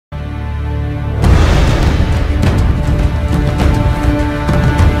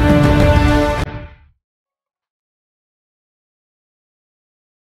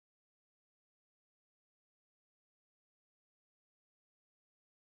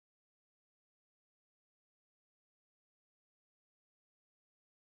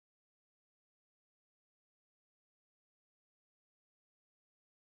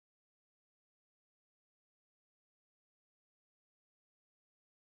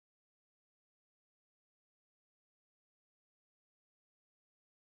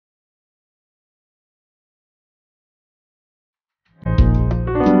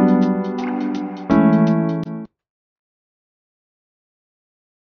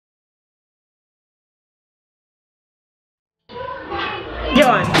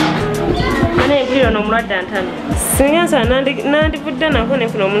omulwadde antano. Singa nsala nandivudde nako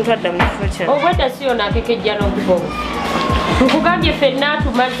nefuna omuntu adda mu kifo kyange. Obwedda si yona akekejja n'okubowa. Tukugambye ffenna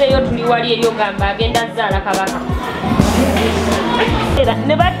tumazeeyo tuli wali eri ogamba agenda zzaala kabaka.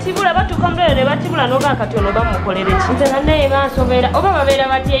 Ne batibula batuuka mulero ne batibula n'ogaa kati ono bamukolere ki? Nze bannaye bansobera oba babeera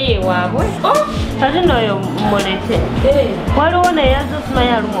batyeyo ewaabwe. Kati n'oyo muleke. Waliwo naye yazze okimanyi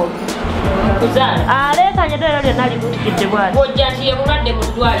aluma kuzaala. Aleekanye ddala lyonna libutikidde bw'ati. Bw'ojja nti ye mulwadde mu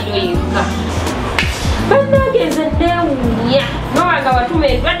ddwaliro yekka. Bannange neewuunya nowanga watuma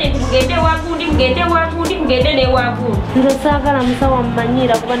endwadde nti mugende wagundi mugende n'ewagundi. Nze saagala musawo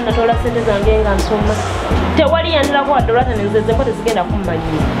amumanyiira kuba natoola ssente zange nga nsoma. Tewali yandirako wadde olwata nezezempo tezigenda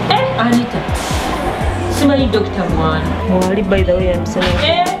kummanyiira. Anita simanyi Dr. Mwana wali by the way yamusema.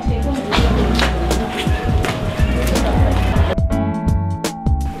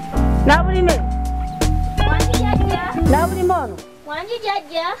 Nabulime Wanji jajja. Nabulime ono Wanji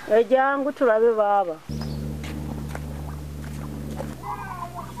jajja. Ejangu tulabe baaba.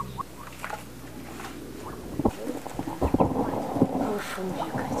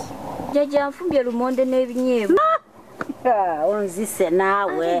 Jajja nfumbye lumonde n'ebinyeebwa. Onzise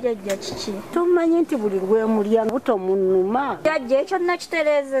naawe. Jajja kiki? Tumanyi nti buli lwemulya buto munuma. Jajja ekyo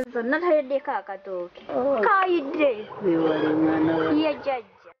nakitereezezza natayoddeko akatooke. Kaayidde. Wewale mwana wa. Ye jajja.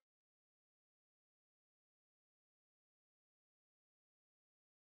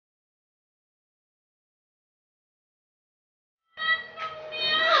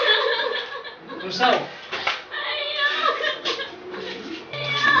 Musawo.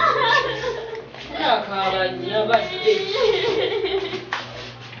 Akaabanya badde.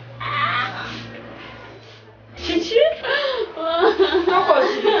 Kiki?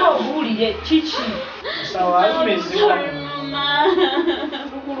 Tokozirika obuulire kiki? Musawo alimezebwa.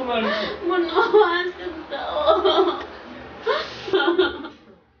 Lukuluma luki?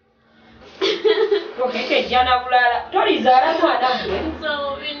 Tokekejjana bulala. Tolizaala mwana gwe.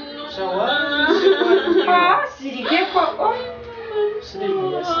 Musawo alimezebwa. Sirikeko.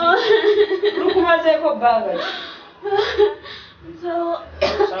 Lukumazeeko bbanga ki? Musawo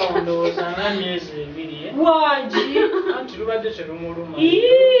ndowooza nga myezi 2. Wangi. Anti lubadde terumuluma.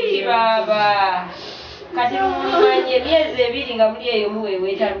 Ii baba. Kati lumulumanye emyezi 2 nga muli eyo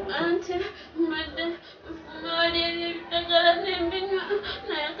muweeweeta lukutu. Ante mbadde nfungaali eby'eddagala n'embinywa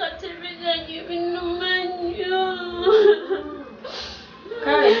naye kati ebigagi binnuma nnyo.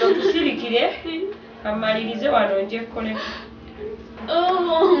 Kale nno tusirikire kamalirize wano njekkoleko.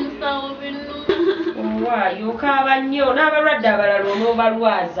 Musawo binnuma. Waayo okaaba nnyo n'abalwadde abalala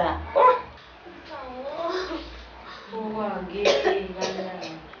onoobalwaza. Owange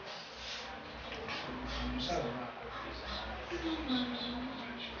bannange.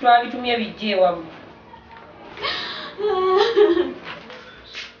 Twabitumye bijja ewamu.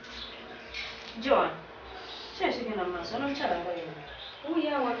 Joan, kyekigenda mu maaso n'omukyala nga yonna.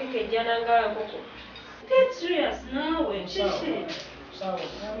 Wuuya wakekejjana nga nkoko. Get serious naawe kiki? Musawo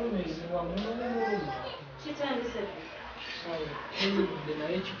alimezebwa muluma. Kitandise. Musawo tuyidde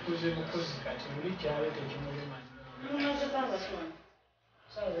naye kikuze bukozi kati buli kyalo tekimuluma. Mumaze bbanga ki wano?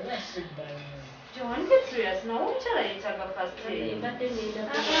 Musawo era siddayo. Joan, get serious now. Omukyala yeetaaga first aid. Mbadde ngenda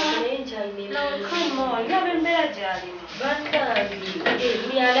naye nkyalina No, come on. Yaba embeera gy'alimu. bannange.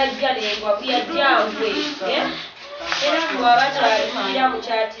 Buli alajja n'egwa buyajjangwe. Era bw'aba kyalimugira mu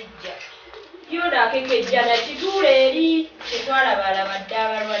kyatijja. Yona akekejjana kituula eri tetwalabalaba dde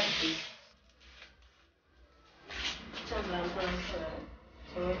abalwadde.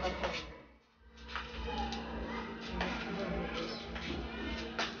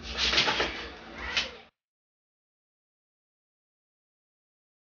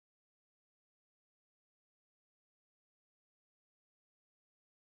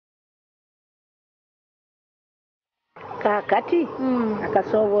 Kakati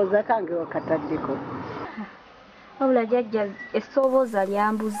akasoobooza kange wakataddeko. Wabula jajja essoobooza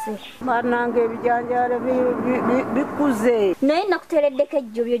lyambuze. Bannange ebijanjaalo bikuze. Naye nakuteereddeko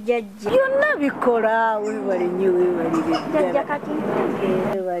ejjobyo jajja. Byonna bikola weebale nnyo weebalire. Jajja kati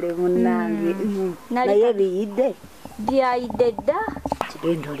ntegeera. Weebale munnange. Naye biyidde. Byayidde dda.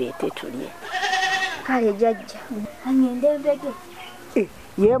 Genda oleete tulye. Kale jajja. Angende embege.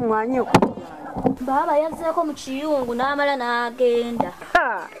 Ye mwanyi okubyala. Baaba yazzeeko mu kiyungu n'amala n'agenda.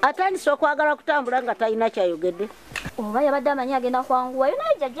 Atandise okwagala kutambula nga talina kyayogedde. Oba yabadde amanyi agenda kwanguwayo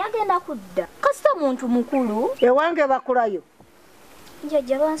naye jajja agenda kudda. Kasita muntu mukulu. Ewange bakulayo.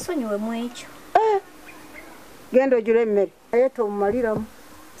 Jajja bansonyiwe mu ekyo. Genda ojule emmere. Naye tomumaliramu.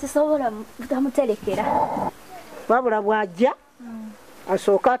 Sisobola butamuterekera. Wabula bw'ajja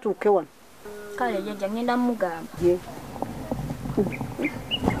asooka atuuke wano. Kale jajja ngenda mugamba.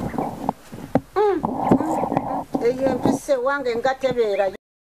 eyo empise wange nga tebeerayo.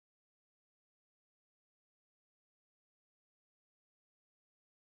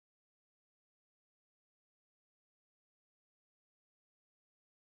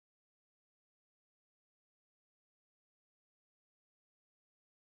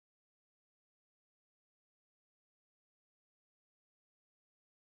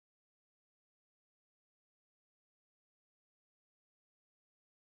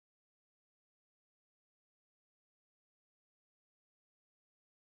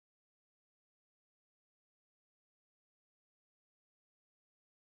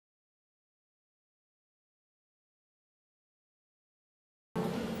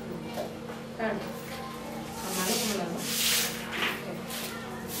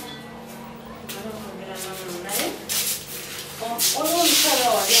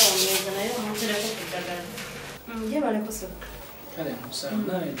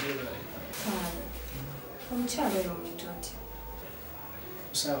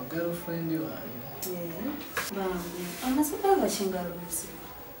 So, girlfriend you are.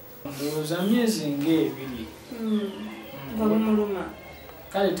 Ndowooza myezi ng'ebiri.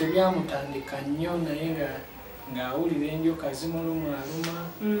 Kale tebyamutandika nnyo naye ng'awulira enjoka zimulumaluma.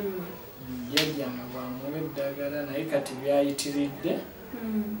 Yajjanga bwamuwa eddagala naye kati byayitiridde.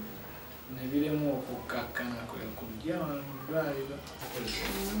 Ne biremu okukkakkana kwe kujja wano mu ddwaliro.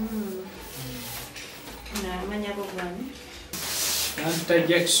 Namanya bwani? Nanta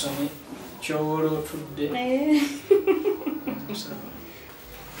Jackson ky'owola otudde.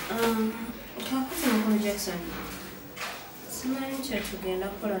 Kakuzi mukulu Jackson. Simanyi kyetugenda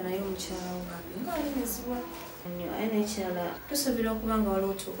kukola naye omukyala wange ng'ali muzibwa. Aye n'ekirala tusuubira okuba nga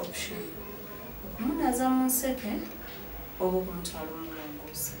waliwo otuuka kushanga. Okumunaaza mu nseke oba okumutwala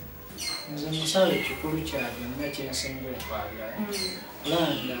omulongoosa. Nze musawo ekikulu kya byonna kyensinga okwagala.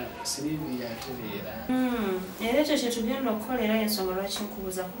 Landa Sylvia atereera. Era ekyo kyetugenda okukolera ensonga lwaki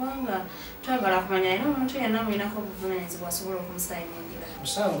nkubuuza kubanga twagala kumanya era omuntu yenna mulinako obuvunaanyizibwa asobola okumusaayiningira.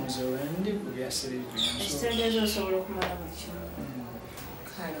 Musawo nze wendi ku bya Sylvia. Ekitegeeza osobola okumala buli kimu.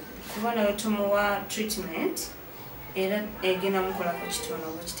 Kale kuba nawe tumuwa treatment era egenda mukolako kitono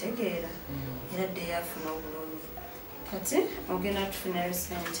oba kitegeera era dde yafuna obulumi. Kati ogenda tufunayo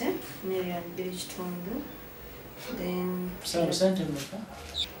ssente $2.5 then sente mmeka?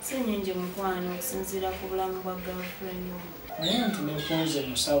 si nnyingi mukwano okusinziira ku bulamu bwa girlfriend wo. Naye nti nekunze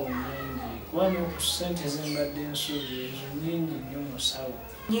musawo nnyingi kuba n'okusente zembadde ensuubi ezo nnyingi nnyo musawo.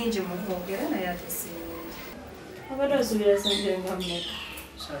 Nnyingi mukwogera naye ate si nnyingi. Obadde osuubira ssente nga mmeka?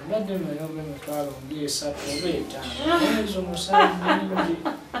 Mbadde mmenyoga emitwalo nga 3 oba 5 ezo musawo nnyingi.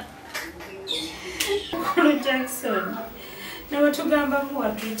 Mukulu Jackson ne bwe tugamba muwa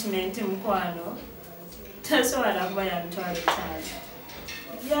treatment mukwano tasobola kuba ya $5.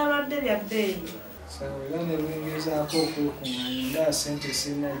 Byalwadde bya bbeeyi. Sawa era ne bwengezaako okwekuŋŋaanya nga ssente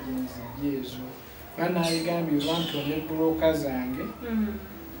sirina gyenzijja ezo. Banaabigambye bantonde bbulooka zange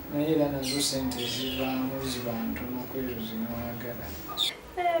naye era nazo ssente zivaamu ziba ntono kwezo zinwagala.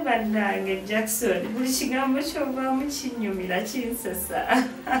 Bannange Jackson buli kigambo kyovaamu kinnyumira kinsesa.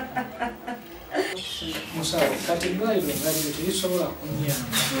 Musawo kati eddwaliro ngaliro terisobola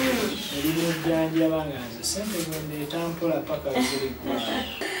kunnyamba erirojjanjaba nga nze ssente gwendeeta mpola paka ziriggwaawo.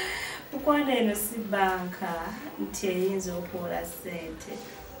 Mukwano eno si banka nti eyinza okwola ssente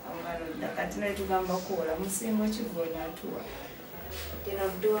amalodda kati naye tugamba kwola musingo ki gw'onaatuwa. Lino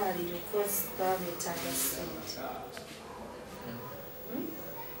ddwaliro kosi babeetaaga ssente.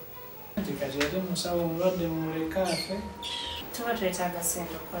 Nti kati ate musawo omulwadde mumuleka afe. Tuba twetaaga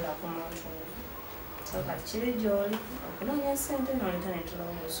ssente okukola ku muntu oyo. So kati kiri gy'oli okunoonya ssente n'oleta ne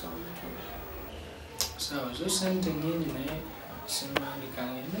tulongoosa omuntu oyo. Sawa zo ssente nnyingi naye simmandika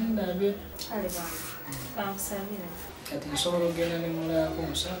ngende ndabye. Kale bankusabire. Kati nsobola okugenda ne mulaako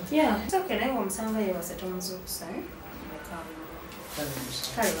musawo? Soke naye ng'omusanga yeewase tomuzuukusa.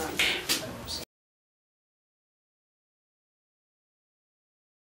 Kale bantu.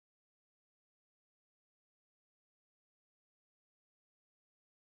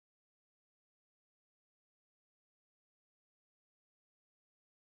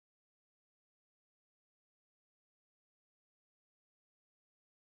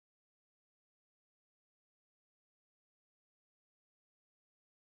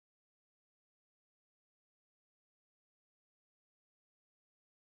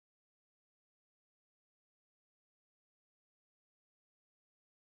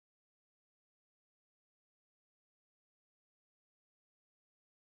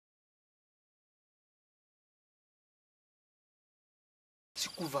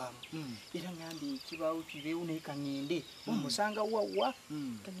 Sikuvaamu era ngambe ekibaawo kibeewo naye kaŋŋende omusanga wawa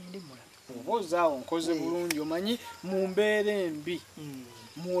kaŋŋende mulabe. obozaawo nkoze bulungi omanyi mu mbeera embi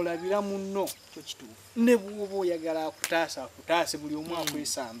muolabira munno ne bw'oba oyagala akutaase buli omu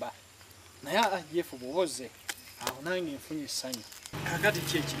akwesamba naye jefu bwoboze awo nange nfunye essanyu kakati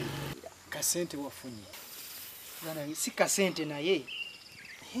ki ekiri kasente wafunye si kasente naye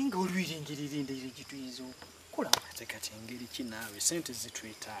nga olwiringirira gituyinza okukola ate kati engeri ki naawe sente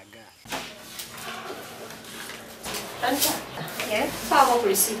zitwetaaga Pago ku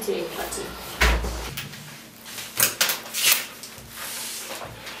lisiti kati.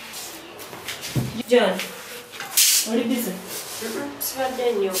 John, oli busy?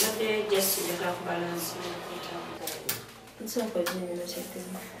 Sibadde nnyo badde just njagala ku balance. Nsooka ojjinina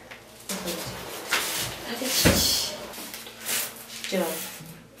kyeddemu. John,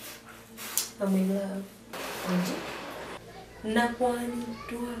 I'm in love.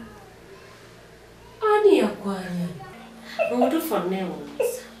 Nakwaniddwa. Ani yakwanya? Omutuufu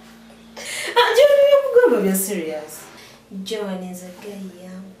onneewuunyisa. John, byokugamba bya serious. John is a guy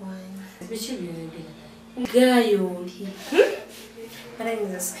yankwanya. Biki byogera? Gayo oli.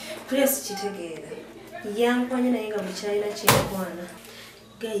 Alayinza Chris kitegeera. Yankwanya naye nga bukyalina kyenkwana.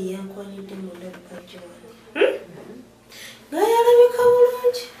 Gayi yankwanyidde mu ndabika John. Gayi alabika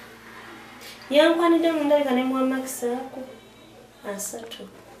bulungi. Yankwanidde mu ndabika ne muwamakisaako. Asatu.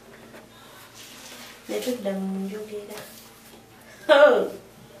 Netudda mu njogera.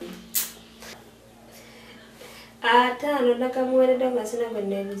 Ataano nakamuweredde nga sina gwe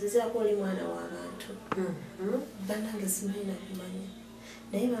neebuuzizaako oli mwana w'abantu. Bannange simanyi nakumanya.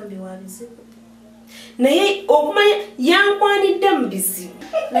 Naye bambi wa bizibu. Naye okumanya yankwanidde mu bizibu.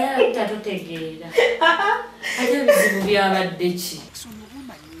 Naye ate tatotegeera. Ate ebizibu byabadde ki? sono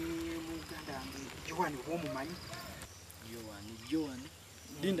bumanyi mu Uganda Joan omumanyi Joan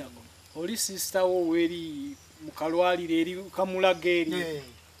Lindako oli sister wo weri mukalwalire eri kamulaga eri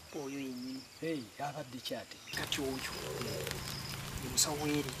oyo yennyini abadde kyate kati oyo omusawo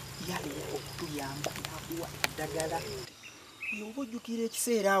eri yaleera okutuyamba nakuwa eddagala yoba ojjukira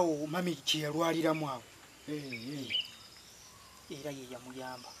ekiseera awo mami kyeyalwaliramu awo era ye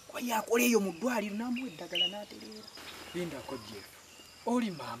yamuyamba kuba yakola eyo mu ddwaliro n'amuwa eddagala n'atereera Lindako Jeff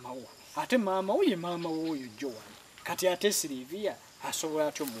oli maama wo ate maama wo ye maama wo oyo Joan kati ate Silivia asobola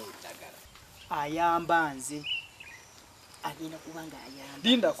atyo mu eddagala ayamba nze agenda kubanga ayamba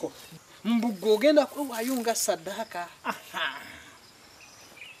Lindako mbuggo ogenda kwewaayo nga saddaaka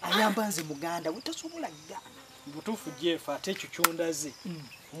ayamba nze muganda butasobola ggana butuufu Jeff ate ekyo kyondaze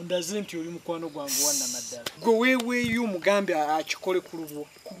ondaze nti oli mukwano gwange wannamaddala gwe weeweeyo omugambe akikole ku lulwo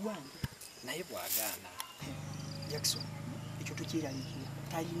ku lwange naye bw'agaana Jackson ekyo tukirabikira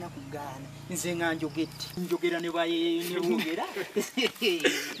talina kugaana nze nga njogera ne bayewogera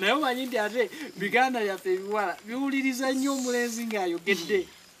naye omanyi nti ate biganda byaffe ebiwala biwuliriza nnyo omulenzi ng'ayogedde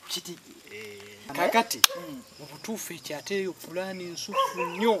kakati mu butuufu ekyo ate eyo pulaani nsufu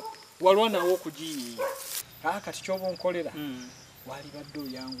nnyo walwa nawo okugiyiiya kati kyoba onkolera walibadde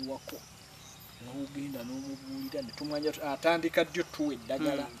oyanguwako n'ogenda n'omubuulira ne tumanya atandika ddyo tuwa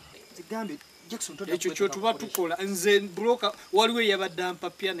eddagala ekyo kyo tuba tukola nze buloka waliwo eyabadde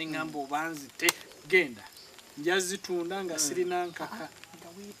ampapya ne ŋŋamba oba nzite genda njazitunda nga sirina nkaka nga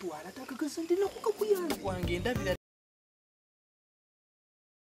weetwala takakasa ndina kukakuyamba wange ndabira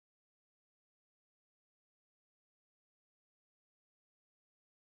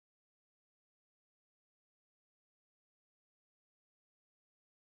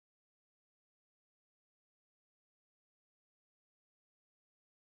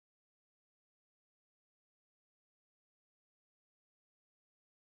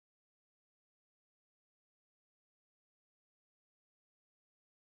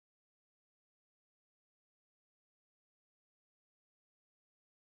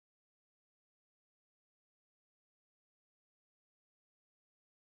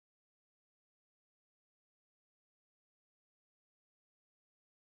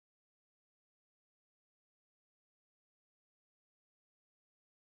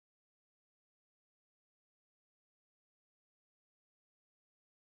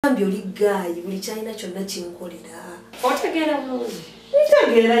Bambi oli gaayi buli kyalina kyonna kinkolera. Otegeera bulungi.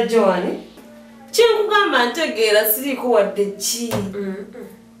 Ntegeera Joan. Kyenkugamba ntegeera siriiko wadde ki.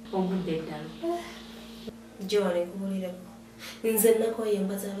 Obudde ddala. Joan nkubulireko. Nze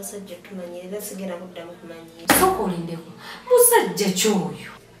nakoyemba z'abasajja tumanye era sigenda kuddamu kumanya. Sooka olindeko. Musajja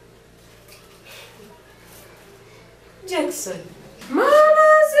kyoyo. Jackson.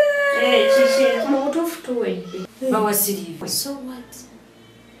 Maalaze! Kiki mu butuufu tuwedde. Bawasirivu. So what?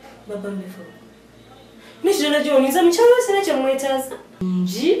 Baba mbifu. Nishona Joan, nza mchalo sina kye mwetaaza.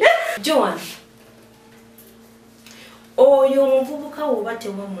 Nji? Joan. Oyo omuvubuka woba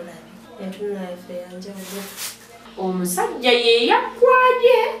tewamulabi. entunaife yanjawulo. Omusajja ye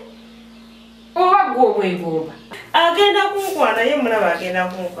yakkwaje oba gwe omwegomba Agenda kunkwana ye mulaba agenda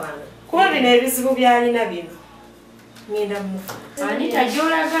kunkwana. Kuba bino ebizibu byalina bino. Ngenda mufa. Anita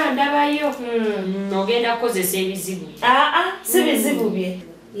gy'olaga ndabayo ogenda kukozesa ebizibu. Si bizibu bye.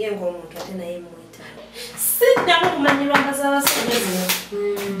 Ye ng'omuntu ate naye mwetaaga. Siddamu kumanyirwa mbaza abasajja zino.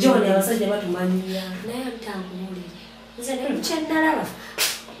 John abasajja batumanyira. Naye abitankubuulire. Nze ne kyennalaba.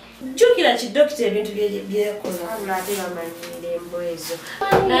 Jjukira kidokita ebintu byekola. Ate bamanyire embwezo.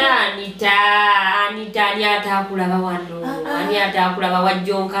 Naye Anita ani ataakulaba wano? Ani ataakulaba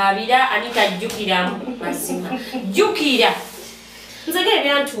wajjonkabira? Anita jjukira mazima. Jjukira. Nzege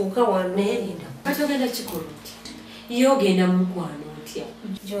ebyantuuka wano. Neerinda. Kati ogenda kikola otya? Ye ogenda mukwano otya?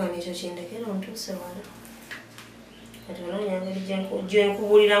 John ekyo kindekera ontuuse wala. Kati onoonya ngeri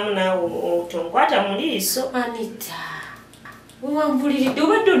gyenkubuliramu naawe otonkwata mu liiso. Anita. Wambuliridde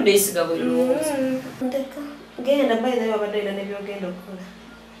obadde onneesiga bwe lowooza. Ndeka. Genda mbaire babadde olina n'ebyogenda okukola.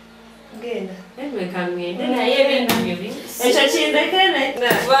 Genda. Leka ngende naye ebintu byo bingi. Ekyo kindekere.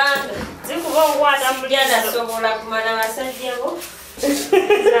 Kubanga Zikuba okwata mu liiso. tasobola kumala basajja bo.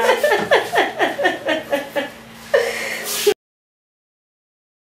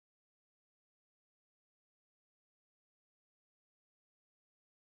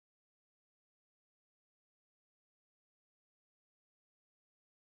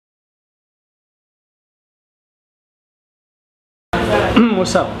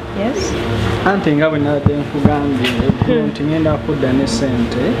 Musawo. Yes. Anti nga bwe nabadde nkugambye nti ngenda kudda ne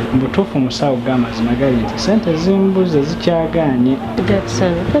ssente mbutuufu musawo g'amazima gali nti ssente zimbuze zikyagaanye.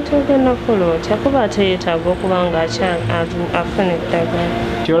 Jackson, kati ogenda kukola otya kuba ate yeetaaga okuba nga afuna eddagala.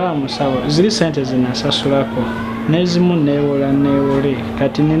 Kyolaba musawo ziri ssente zinasasulako n'ezimu neewole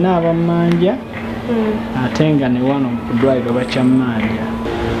kati nina abammanja ate nga ne wano ku ddwaliro bakyammanja.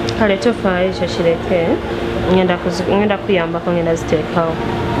 Kale tofaayo ekyo kireke. Ngenda kuyambako ngenda ziteekawo.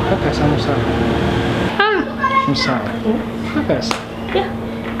 Kakasa musawo. Musawo. Kakasa.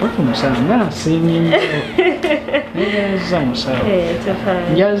 Watu musawo nga nsiimye. Negenza musawo. Tofaayo.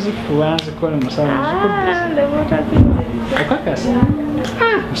 Njazifuba nzikole musawo. Kakasa.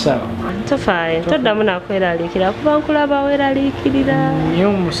 Musawo. Tofaayo. Toddamu nakweraliikira kuba nkulaba weeraliikirira.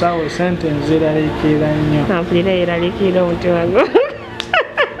 Nnyo musawo ssente nziraliikirira nnyo. Nampulira yeeraliikirira omutima gwo.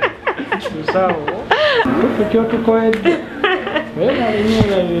 Musawo. Tufu kyotukoledde.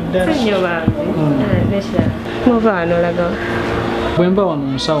 Nnyo bambi. Muva wano olaga. Bwe mba wano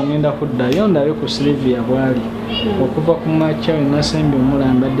musawo ngenda kuddayo ndabe ku Sylvia bw'ali. Okuva ku makya we nasembi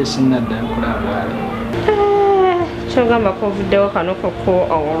omulambadde sinnaddala kulaba bw'ali. Kyogamba ko ovuddewo kano koko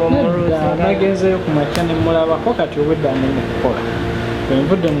olw'omuluzi. Nagenzeyo ku makya ne mulabako kati obwedda ndi mu kukola. Bwe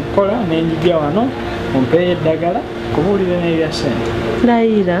nvudde mu kukola ne njija wano ompeeyo eddagala kubuulire n'ebya ssente.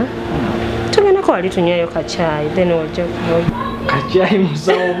 Layira. Tugendako wali tunyweyo kacaayi then ojja kuvoyo. Kacaayi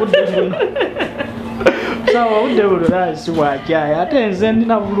musawo obudde buno. Musawo obudde buno naasi bwa caayi ate nze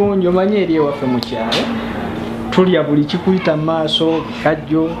ndina bulungi omanyi eri ewaffe mu kyalo. Tulya buli kikuyita mu maaso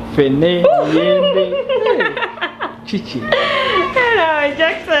kajjo, ffene, miyembe. Kiki? Hello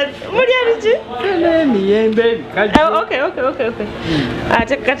Jackson. Mulya biki? Ffene, miyembe, kajjo. Okay.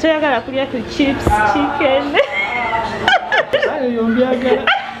 Ate katoyagala kulya ku chips, chicken. Sayo yombyagala.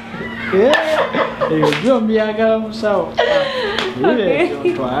 Byombyagala musawo.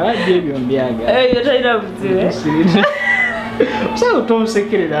 Twala gye byombyagala. Talina buzibe. Musawo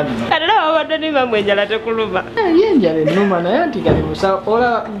tonsekerera nno. Kale wabadde nimba enjala tekuluma. Yenjala ennuma naye anti kati musawo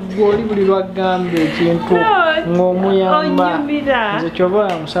ola gw'oli buli lwagambye ekintu ng'omuyamba. Nze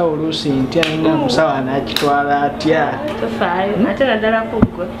kyova musawo oluusi ntya nga musawo anaakitwala atya. Tofaayo ate naddala ku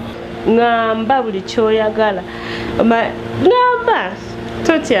ggwe. Ngamba buli kyoyagala. Ngamba.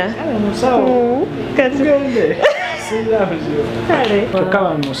 Totya? Musawo. Kati. Kale.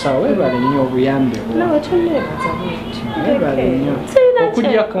 Tukaba musawo webale nnyo obuyambe bwo. No, tunneebaza bwetyo. Webale nnyo.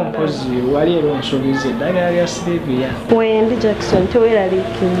 Okugyako mpozi wali era onsuubiza eddagala lya Sylvia. Wendi Jackson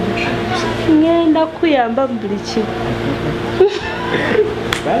teweeraliikirira. Ngenda kuyamba buli kimu.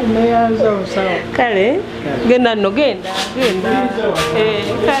 Bali neyanza musawo. Kale. Genda nno genda.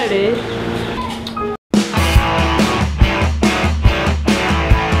 Kale.